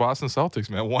was like the Boston Celtics,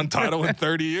 man. One title in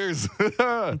 30 years.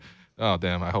 Oh,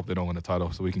 damn. I hope they don't win a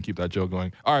title so we can keep that joke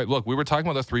going. All right, look, we were talking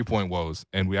about the three-point woes,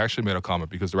 and we actually made a comment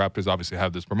because the Raptors obviously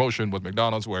have this promotion with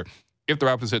McDonald's where if the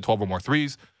Raptors hit 12 or more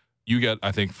threes, you get,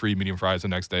 I think, free medium fries the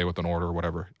next day with an order or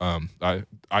whatever. I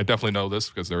definitely know this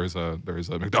because there is a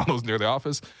McDonald's near the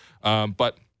office.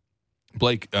 But,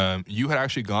 Blake, you had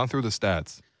actually gone through the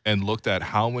stats and looked at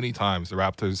how many times the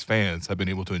Raptors fans have been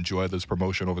able to enjoy this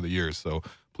promotion over the years. So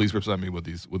please present me with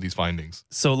these findings.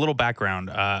 So a little background.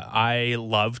 I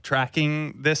love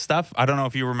tracking this stuff. I don't know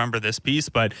if you remember this piece,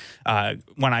 but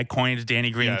when I coined Danny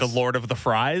Green the Lord of the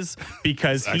Fries,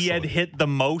 because he had hit the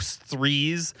most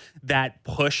threes that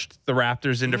pushed the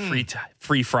Raptors into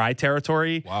free fry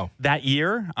territory that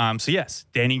year. So yes,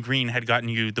 Danny Green had gotten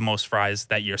you the most fries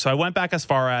that year. So I went back as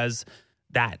far as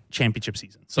that championship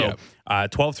season. So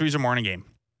 12 threes or more in a game.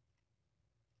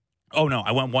 Oh, no,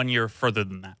 I went 1 year further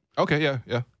than that. Okay,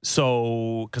 yeah.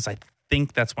 So, because I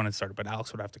think that's when it started, but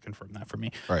Alex would have to confirm that for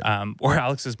me. Right. Or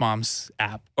Alex's mom's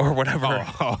app or whatever.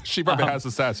 Oh, she probably has the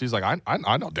stats. She's like,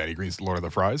 I know Danny Green's the Lord of the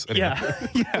Fries. Anyway.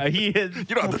 Yeah, he hit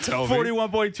you don't have to tell me.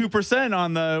 41.2%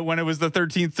 on when it was the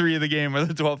 13th three of the game or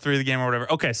the 12th three of the game or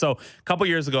whatever. Okay, so a couple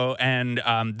years ago, and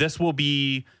this will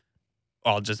be,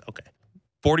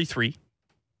 43.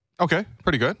 Okay,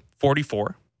 pretty good.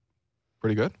 44.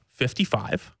 Pretty good.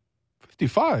 55.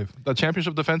 55. The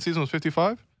championship defense season was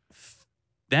 55?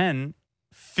 Then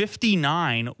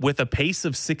 59 with a pace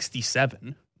of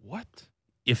 67. What?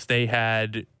 If they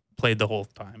had played the whole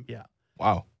time, yeah.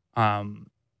 Wow.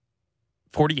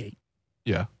 48.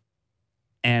 Yeah.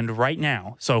 And right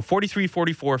now, so 43,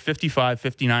 44, 55,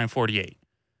 59, 48.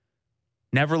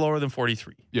 Never lower than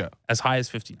 43. Yeah. As high as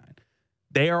 59.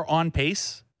 They are on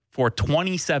pace for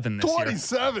 27 this year.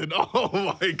 27?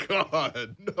 Oh, my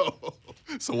God. No.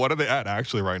 So what are they at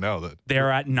actually right now then? They're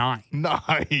at 9.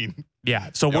 9? Yeah.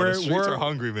 So the streets are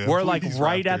hungry, man. We're Please,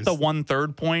 right Raptors. at the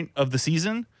 1/3 point of the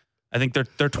season. I think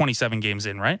they're 27 games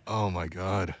in, right? Oh, my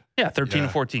God. Yeah, 13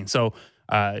 and 14. So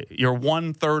you're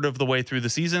 1/3 of the way through the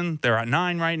season. They're at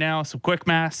 9 right now. So quick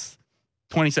math,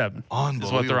 27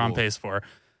 is what they're on pace for.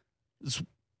 It's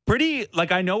pretty,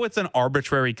 I know it's an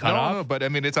arbitrary cutoff. No, but I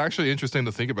mean, it's actually interesting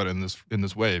to think about it in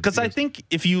this way. Because I think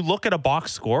if you look at a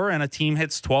box score and a team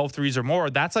hits 12 threes or more,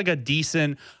 that's like a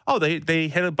decent, they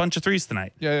hit a bunch of threes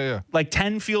tonight. Yeah.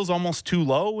 10 feels almost too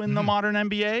low in the modern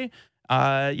NBA.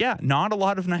 Not a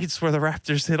lot of nights where the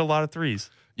Raptors hit a lot of threes.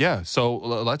 Yeah, so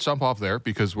let's jump off there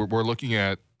because we're looking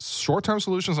at short-term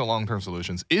solutions and long-term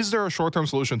solutions. Is there a short-term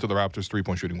solution to the Raptors'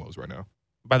 three-point shooting woes right now?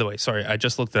 By the way, sorry, I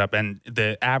just looked it up, and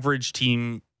the average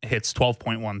team hits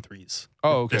 12.1 threes.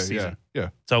 Oh, okay, this season. Yeah.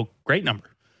 So great number.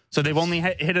 So they've only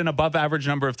hit an above-average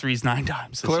number of threes 9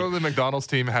 times. Clearly, the McDonald's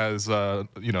team has, some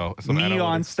me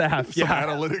on staff. Some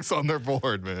analytics on their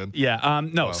board, man. Yeah.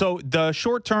 No. Wow. So the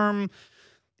short-term,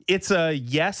 it's a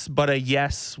yes, but a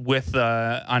yes with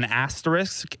an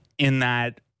asterisk in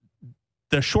that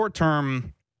the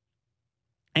short-term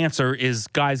answer is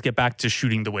guys get back to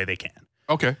shooting the way they can.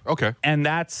 Okay. And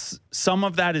some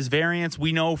of that is variance.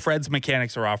 We know Fred's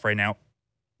mechanics are off right now.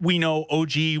 We know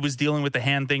OG was dealing with the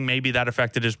hand thing. Maybe that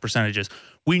affected his percentages.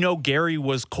 We know Gary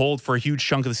was cold for a huge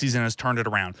chunk of the season and has turned it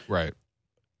around. Right.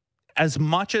 As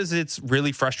much as it's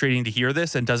really frustrating to hear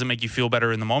this and doesn't make you feel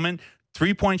better in the moment,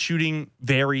 three-point shooting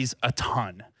varies a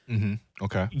ton. Mm-hmm.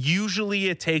 Okay. Usually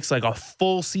it takes a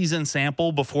full season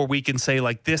sample before we can say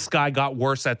this guy got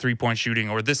worse at three-point shooting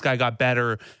or this guy got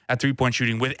better at three-point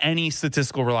shooting with any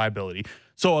statistical reliability.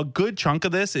 So a good chunk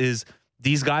of this is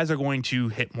these guys are going to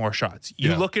hit more shots.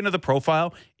 You look into the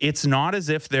profile, it's not as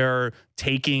if they're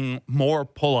taking more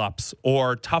pull-ups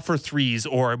or tougher threes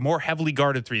or more heavily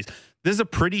guarded threes. This is a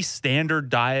pretty standard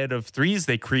diet of threes.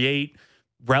 They create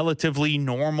relatively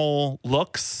normal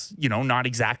looks, not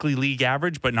exactly league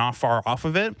average, but not far off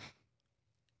of it.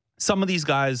 Some of these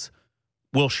guys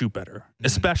will shoot better,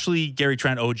 especially Gary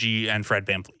Trent, OG, and Fred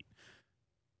VanVleet.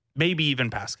 Maybe even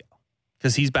Pascal,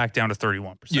 because he's back down to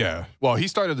 31%. Yeah. Well, he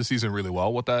started the season really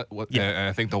well with that. And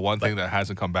I think the one thing that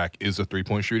hasn't come back is the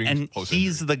three-point shooting. And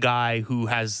he's the guy who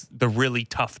has the really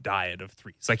tough diet of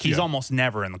threes. He's almost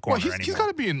never in the corner anymore. He's got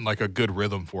to be in a good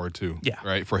rhythm for it too. Yeah.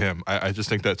 Right. For him, I just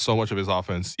think that so much of his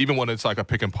offense, even when it's a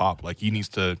pick and pop, he needs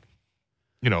to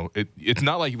it's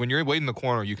not like when you're waiting in the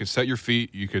corner, you can set your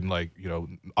feet. You can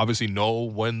obviously know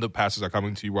when the passes are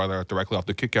coming to you, whether directly off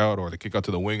the kick out or the kick out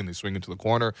to the wing and they swing into the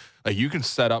corner. Like you can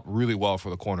set up really well for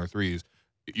the corner threes.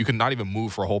 You can not even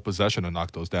move for a whole possession and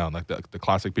knock those down, like the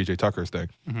classic PJ Tucker's thing.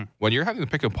 Mm-hmm. When you're having to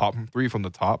pick a pop three from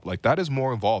the top, like that is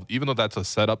more involved. Even though that's a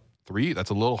setup three, that's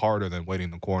a little harder than waiting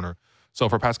in the corner. So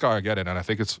for Pascal, I get it, and I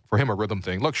think it's for him a rhythm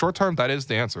thing. Look, short term, that is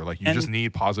the answer. Like you just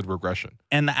need positive regression.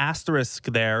 And the asterisk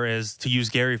there is, to use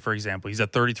Gary for example, he's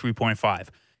at 33.5.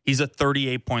 He's a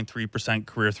 38.3%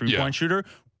 career three-point shooter.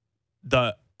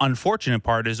 The unfortunate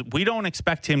part is we don't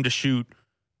expect him to shoot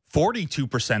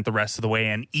 42% the rest of the way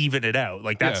and even it out.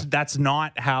 Like that's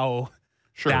not how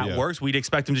works. We'd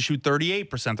expect him to shoot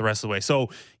 38% the rest of the way. So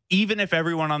even if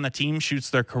everyone on the team shoots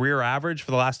their career average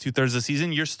for the last 2/3 of the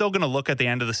season, you're still going to look at the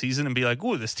end of the season and be like,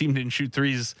 ooh, this team didn't shoot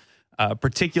threes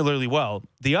particularly well.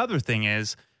 The other thing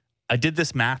is, I did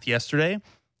this math yesterday.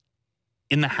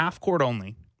 In the half court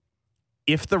only,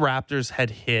 if the Raptors had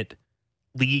hit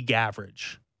league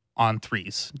average on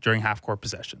threes during half court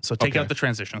possession, so take out the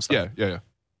transitional stuff. Yeah.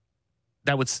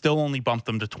 That would still only bump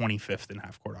them to 25th in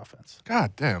half court offense.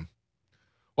 God damn.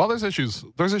 Well, there's issues.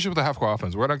 There's issues with the half-court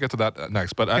offense. We're going to get to that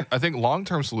next. But I think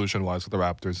long-term solution-wise with the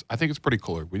Raptors, I think it's pretty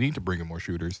clear. We need to bring in more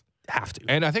shooters. Have to.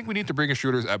 And I think we need to bring in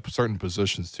shooters at certain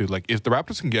positions, too. Like, if the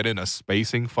Raptors can get in a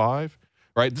spacing five,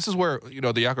 right, this is where,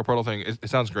 the Jakob Poeltl thing, it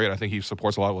sounds great. I think he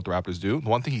supports a lot of what the Raptors do. The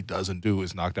one thing he doesn't do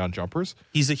is knock down jumpers.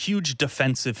 He's a huge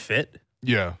defensive fit.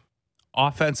 Yeah.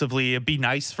 Offensively, it'd be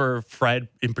nice for Fred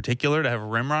in particular to have a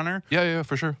rim runner. Yeah,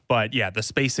 for sure. But, the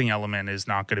spacing element is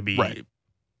not going to be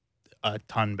a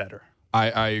ton better.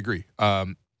 I agree.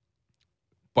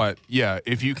 But,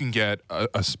 if you can get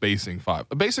a spacing five.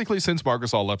 Basically, since Marc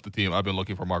Gasol left the team, I've been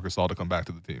looking for Marc Gasol to come back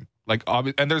to the team.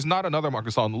 And there's not another Marc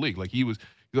Gasol in the league. Like,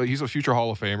 he's a future Hall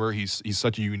of Famer. He's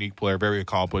such a unique player, very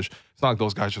accomplished. It's not like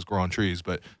those guys just grow on trees.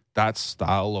 But that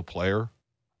style of player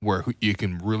where you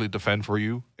can really defend for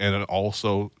you and then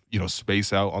also,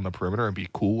 space out on the perimeter and be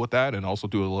cool with that and also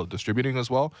do a little distributing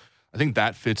as well. I think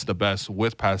that fits the best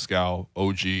with Pascal,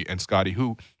 OG, and Scotty,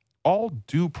 who all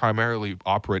do primarily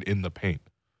operate in the paint.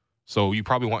 So you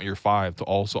probably want your five to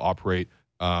also operate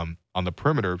on the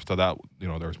perimeter so that,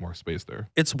 there's more space there.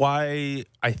 It's why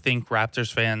I think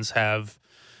Raptors fans have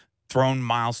thrown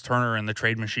Miles Turner in the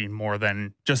trade machine more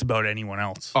than just about anyone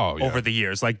else over the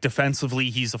years. Like defensively,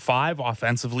 he's a 5.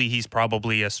 Offensively, he's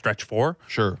probably a stretch 4.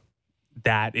 Sure.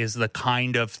 That is the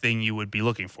kind of thing you would be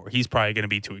looking for. He's probably going to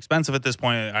be too expensive at this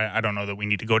point. I don't know that we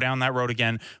need to go down that road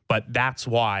again, but that's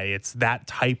why it's that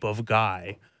type of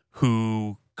guy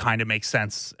who kind of makes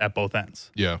sense at both ends.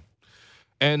 Yeah.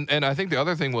 And I think the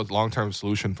other thing with long-term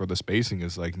solution for the spacing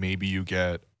is like maybe you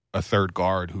get a third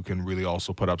guard who can really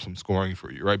also put up some scoring for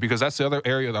you, right? Because that's the other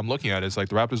area that I'm looking at is like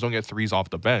the Raptors don't get threes off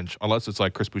the bench unless it's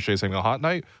like Chris Boucher saying a hot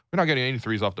night. We're not getting any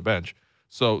threes off the bench.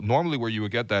 So normally where you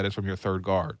would get that is from your third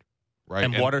guard. Right.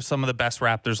 And what are some of the best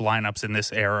Raptors lineups in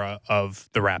this era of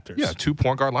the Raptors? Yeah, 2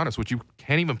 point guard lineups, which you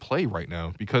can't even play right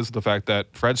now because of the fact that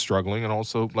Fred's struggling and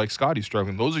also like Scotty's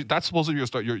struggling. That's supposed to be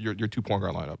your 2 point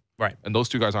guard lineup, right? And those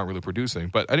two guys aren't really producing.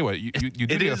 But anyway, you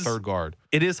do need a third guard.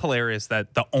 It is hilarious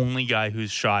that the only guy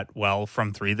who's shot well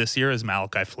from 3 this year is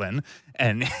Malachi Flynn,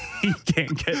 and he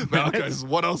can't get Malachi.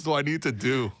 What else do I need to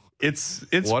do? It's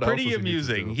pretty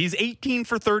amusing. He's 18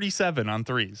 for 37 on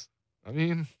threes. I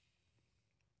mean.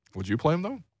 Would you play him,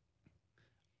 though?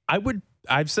 I would.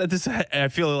 I've said this. I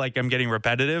feel like I'm getting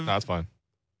repetitive. No, that's fine.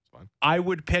 It's fine. I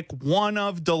would pick one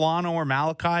of Delano or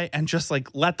Malachi and just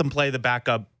like let them play the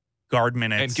backup guard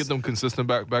minutes. And give them consistent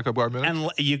backup guard minutes.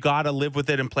 And you got to live with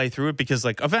it and play through it because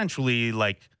like eventually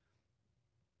like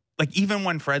even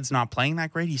when Fred's not playing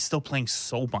that great, he's still playing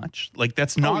so much. Like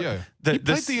that's not. He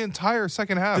played the entire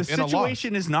second half. The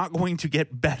situation is not going to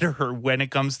get better when it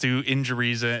comes to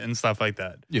injuries and stuff like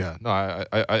that. Yeah, no,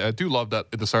 I do love that.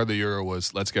 At the start of the year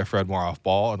was let's get Fred more off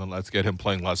ball and then let's get him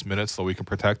playing less minutes so we can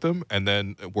protect him. And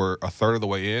then we're a third of the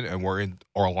way in and we're in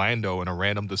Orlando in a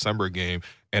random December game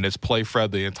and it's play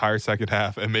Fred the entire second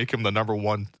half and make him the number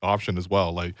 1 option as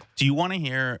well. Like, do you want to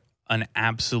hear an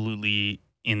absolutely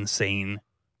insane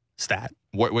stat?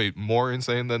 Wait, more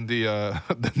insane than the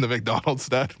McDonald's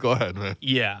stat? Go ahead, man.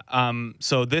 Yeah.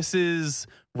 So this is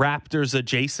Raptors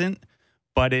adjacent,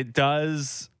 but it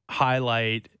does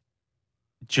highlight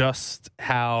just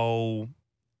how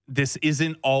this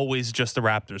isn't always just a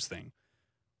Raptors thing.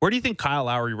 Where do you think Kyle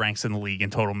Lowry ranks in the league in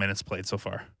total minutes played so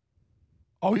far?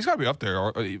 Oh, he's got to be up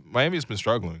there. Miami's been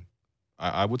struggling.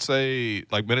 I would say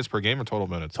like minutes per game or total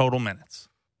minutes? Total minutes.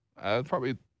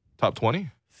 Probably top 20.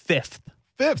 Fifth.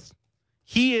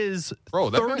 He is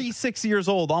 36 years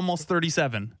old, almost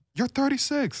 37. You're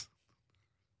 36.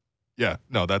 Yeah,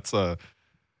 no, that's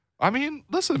I mean,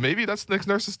 listen, maybe that's Nick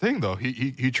Nurse's thing though.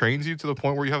 He trains you to the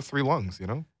point where you have 3 lungs, you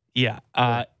know? Yeah.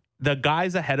 The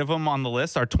guys ahead of him on the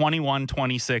list are 21,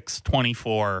 26,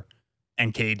 24,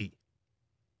 and KD.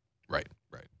 Right.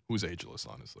 Who's ageless,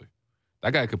 honestly.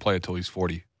 That guy could play until he's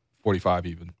 40, 45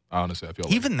 even. Honestly, I feel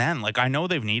like. Even then, like, I know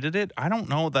they've needed it. I don't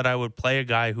know that I would play a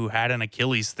guy who had an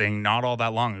Achilles thing not all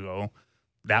that long ago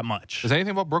that much. Does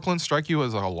anything about Brooklyn strike you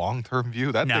as a long-term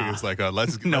view? That thing is like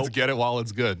let's get it while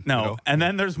it's good. No. You know? And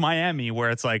then there's Miami where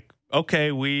it's like,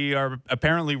 okay, we are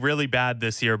apparently really bad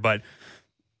this year, but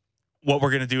what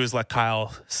we're going to do is let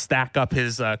Kyle stack up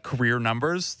his career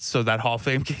numbers so that Hall of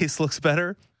Fame case looks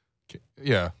better.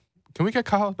 Yeah. Can we get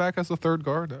Kyle back as a third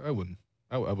guard? I wouldn't.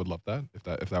 I would love that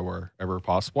if that were ever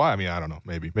possible. I mean, I don't know.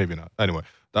 Maybe not. Anyway,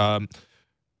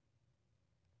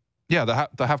 yeah,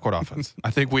 the half court offense.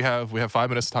 I think we have 5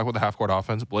 minutes to talk about the half court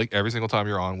offense. Blake, every single time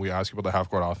you're on, we ask you about the half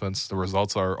court offense. The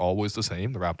results are always the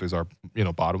same. The Raptors are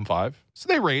bottom 5, so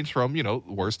they range from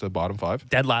worst to bottom 5.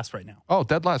 Dead last right now. Oh,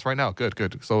 dead last right now.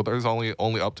 Good. So there's only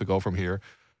up to go from here.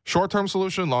 Short-term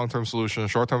solution, long-term solution.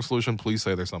 Short-term solution, please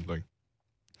say there's something.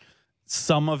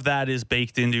 Some of that is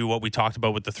baked into what we talked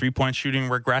about with the three-point shooting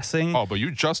regressing. Oh, but you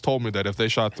just told me that if they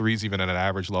shot threes even at an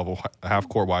average level,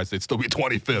 half-court-wise, they'd still be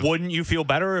 25th. Wouldn't you feel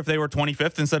better if they were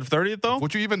 25th instead of 30th, though?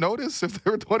 Would you even notice if they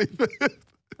were 25th?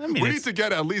 I mean, we need to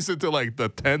get at least into like the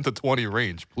 10 to 20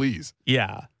 range, please.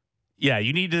 Yeah,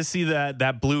 you need to see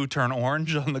that blue turn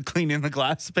orange on the cleaning the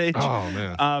glass page. Oh,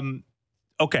 man.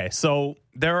 Okay, so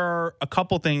there are a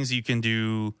couple things you can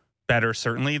do better,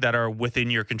 certainly, that are within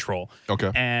your control.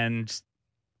 Okay. And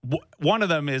one of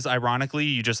them is, ironically,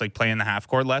 you just like play in the half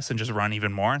court less and just run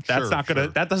even more. That's not gonna.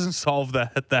 That doesn't solve the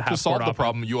half court. To solve the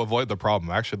problem, you avoid the problem.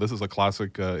 Actually, this is a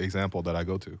classic example that I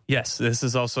go to. Yes, this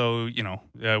is also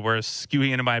we're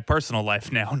skewing into my personal life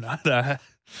now, not.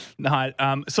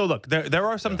 So look, there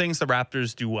are some things the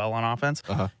Raptors do well on offense,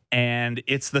 and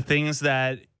it's the things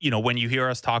that when you hear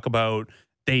us talk about.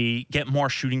 They get more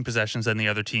shooting possessions than the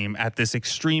other team at this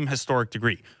extreme historic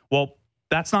degree. Well,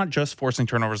 that's not just forcing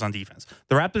turnovers on defense.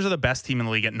 The Raptors are the best team in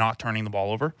the league at not turning the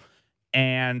ball over,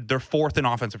 and they're 4th in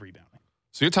offensive rebounding.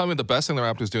 So you're telling me the best thing the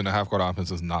Raptors do in the half-court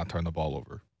offense is not turn the ball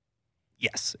over?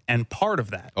 Yes, and part of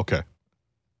that. Okay.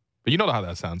 But you know how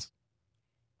that sounds.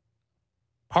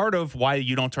 Part of why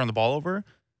you don't turn the ball over,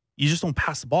 you just don't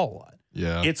pass the ball a lot.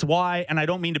 Yeah. It's why, and I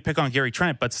don't mean to pick on Gary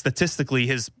Trent, but statistically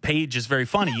his page is very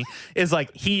funny, is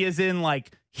like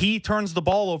he turns the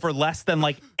ball over less than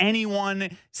like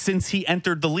anyone since he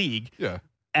entered the league. Yeah.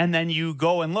 And then you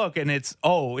go and look and it's,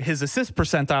 his assist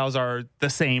percentiles are the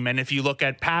same. And if you look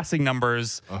at passing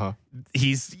numbers,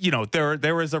 he's,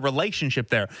 there is a relationship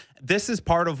there. This is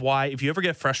part of why if you ever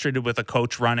get frustrated with a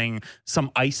coach running some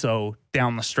ISO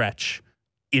down the stretch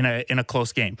in a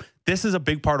close game, this is a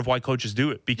big part of why coaches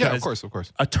do it, because of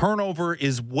course. A turnover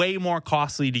is way more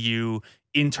costly to you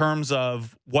in terms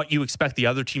of what you expect the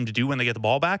other team to do when they get the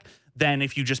ball back than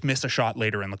if you just miss a shot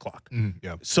later in the clock.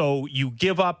 So you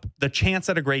give up the chance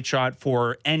at a great shot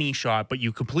for any shot, but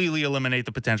you completely eliminate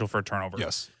the potential for a turnover.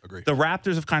 Yes, agree. The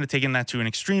Raptors have kind of taken that to an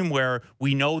extreme where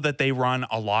we know that they run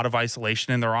a lot of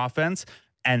isolation in their offense,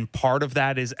 and part of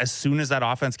that is as soon as that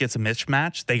offense gets a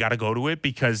mismatch, they got to go to it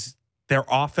because their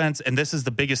offense, and this is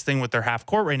the biggest thing with their half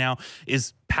court right now,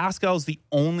 is Pascal's the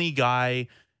only guy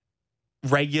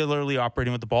regularly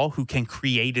operating with the ball who can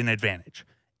create an advantage.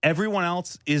 Everyone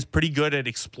else is pretty good at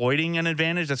exploiting an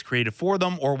advantage that's created for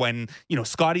them, or when,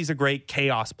 Scotty's a great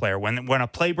chaos player. When a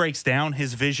play breaks down,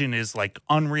 his vision is like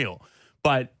unreal.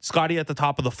 But Scotty at the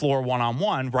top of the floor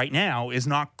one-on-one right now is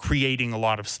not creating a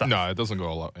lot of stuff. No, it doesn't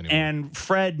go a lot anymore. And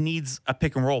Fred needs a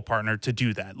pick-and-roll partner to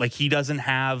do that. Like, he doesn't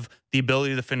have the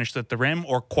ability to finish at the rim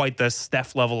or quite the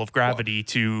Steph level of gravity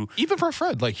to... Even for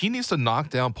Fred, like, he needs to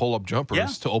knock down pull-up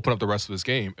jumpers to open up the rest of his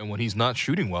game. And when he's not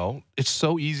shooting well, it's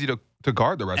so easy to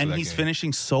guard the rest of that game. And he's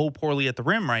finishing so poorly at the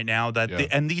rim right now that...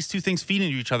 and these two things feed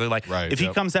into each other. Like, if he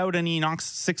comes out and he knocks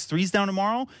 6 threes down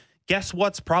tomorrow... Guess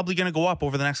what's probably going to go up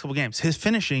over the next couple games? His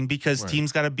finishing, because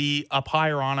teams got to be up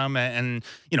higher on him, and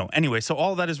anyway. So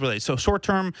all of that is related. So short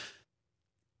term,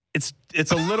 it's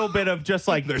a little bit of just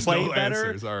like There's play no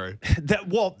better. Answers, all right.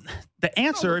 The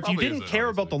answer, if you didn't care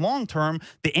about the long term,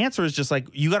 the answer is just like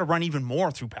you got to run even more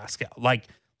through Pascal. Like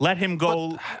let him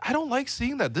go. But I don't like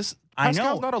seeing that.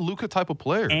 Pascal's not a Luka type of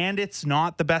player, and it's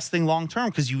not the best thing long term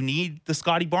because you need the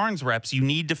Scotty Barnes reps. You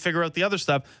need to figure out the other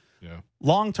stuff. Yeah.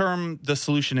 Long term, the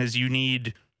solution is you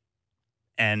need,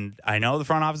 and I know the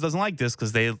front office doesn't like this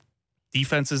because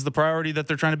defense is the priority that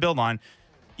they're trying to build on.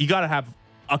 You got to have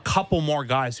a couple more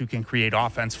guys who can create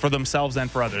offense for themselves and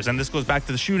for others. And this goes back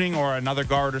to the shooting or another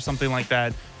guard or something like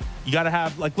that. You got to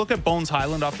have, like, look at Bones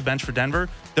Highland off the bench for Denver.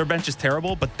 Their bench is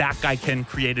terrible, but that guy can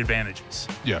create advantages.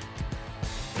 Yeah.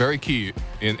 Very key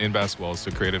in basketball is to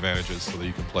create advantages so that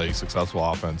you can play successful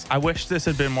offense. I wish this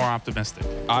had been more optimistic.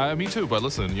 Me too, but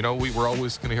listen, we're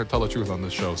always going to tell the truth on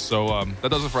this show. So that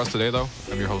does it for us today, though.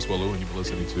 I'm your host, Will Lou, and you've been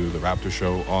listening to The Raptor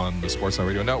Show on the Sportsnet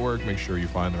Radio Network. Make sure you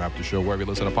find The Raptor Show wherever you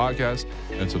listen to podcasts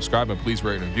and subscribe, and please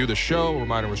rate and review the show.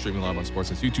 Reminder, we're streaming live on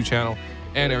Sportsnet's YouTube channel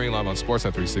and airing live on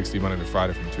Sportsnet 360 Monday to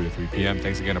Friday from 2 to 3 p.m.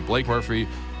 Thanks again to Blake Murphy,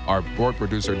 our board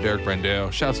producer, Derek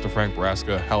Brandeo. Shouts to Frank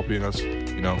Baraska helping us,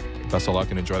 best of luck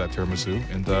and enjoy that tiramisu.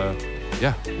 And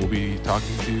we'll be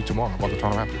talking to you tomorrow about the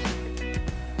Toronto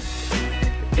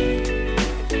Raptors.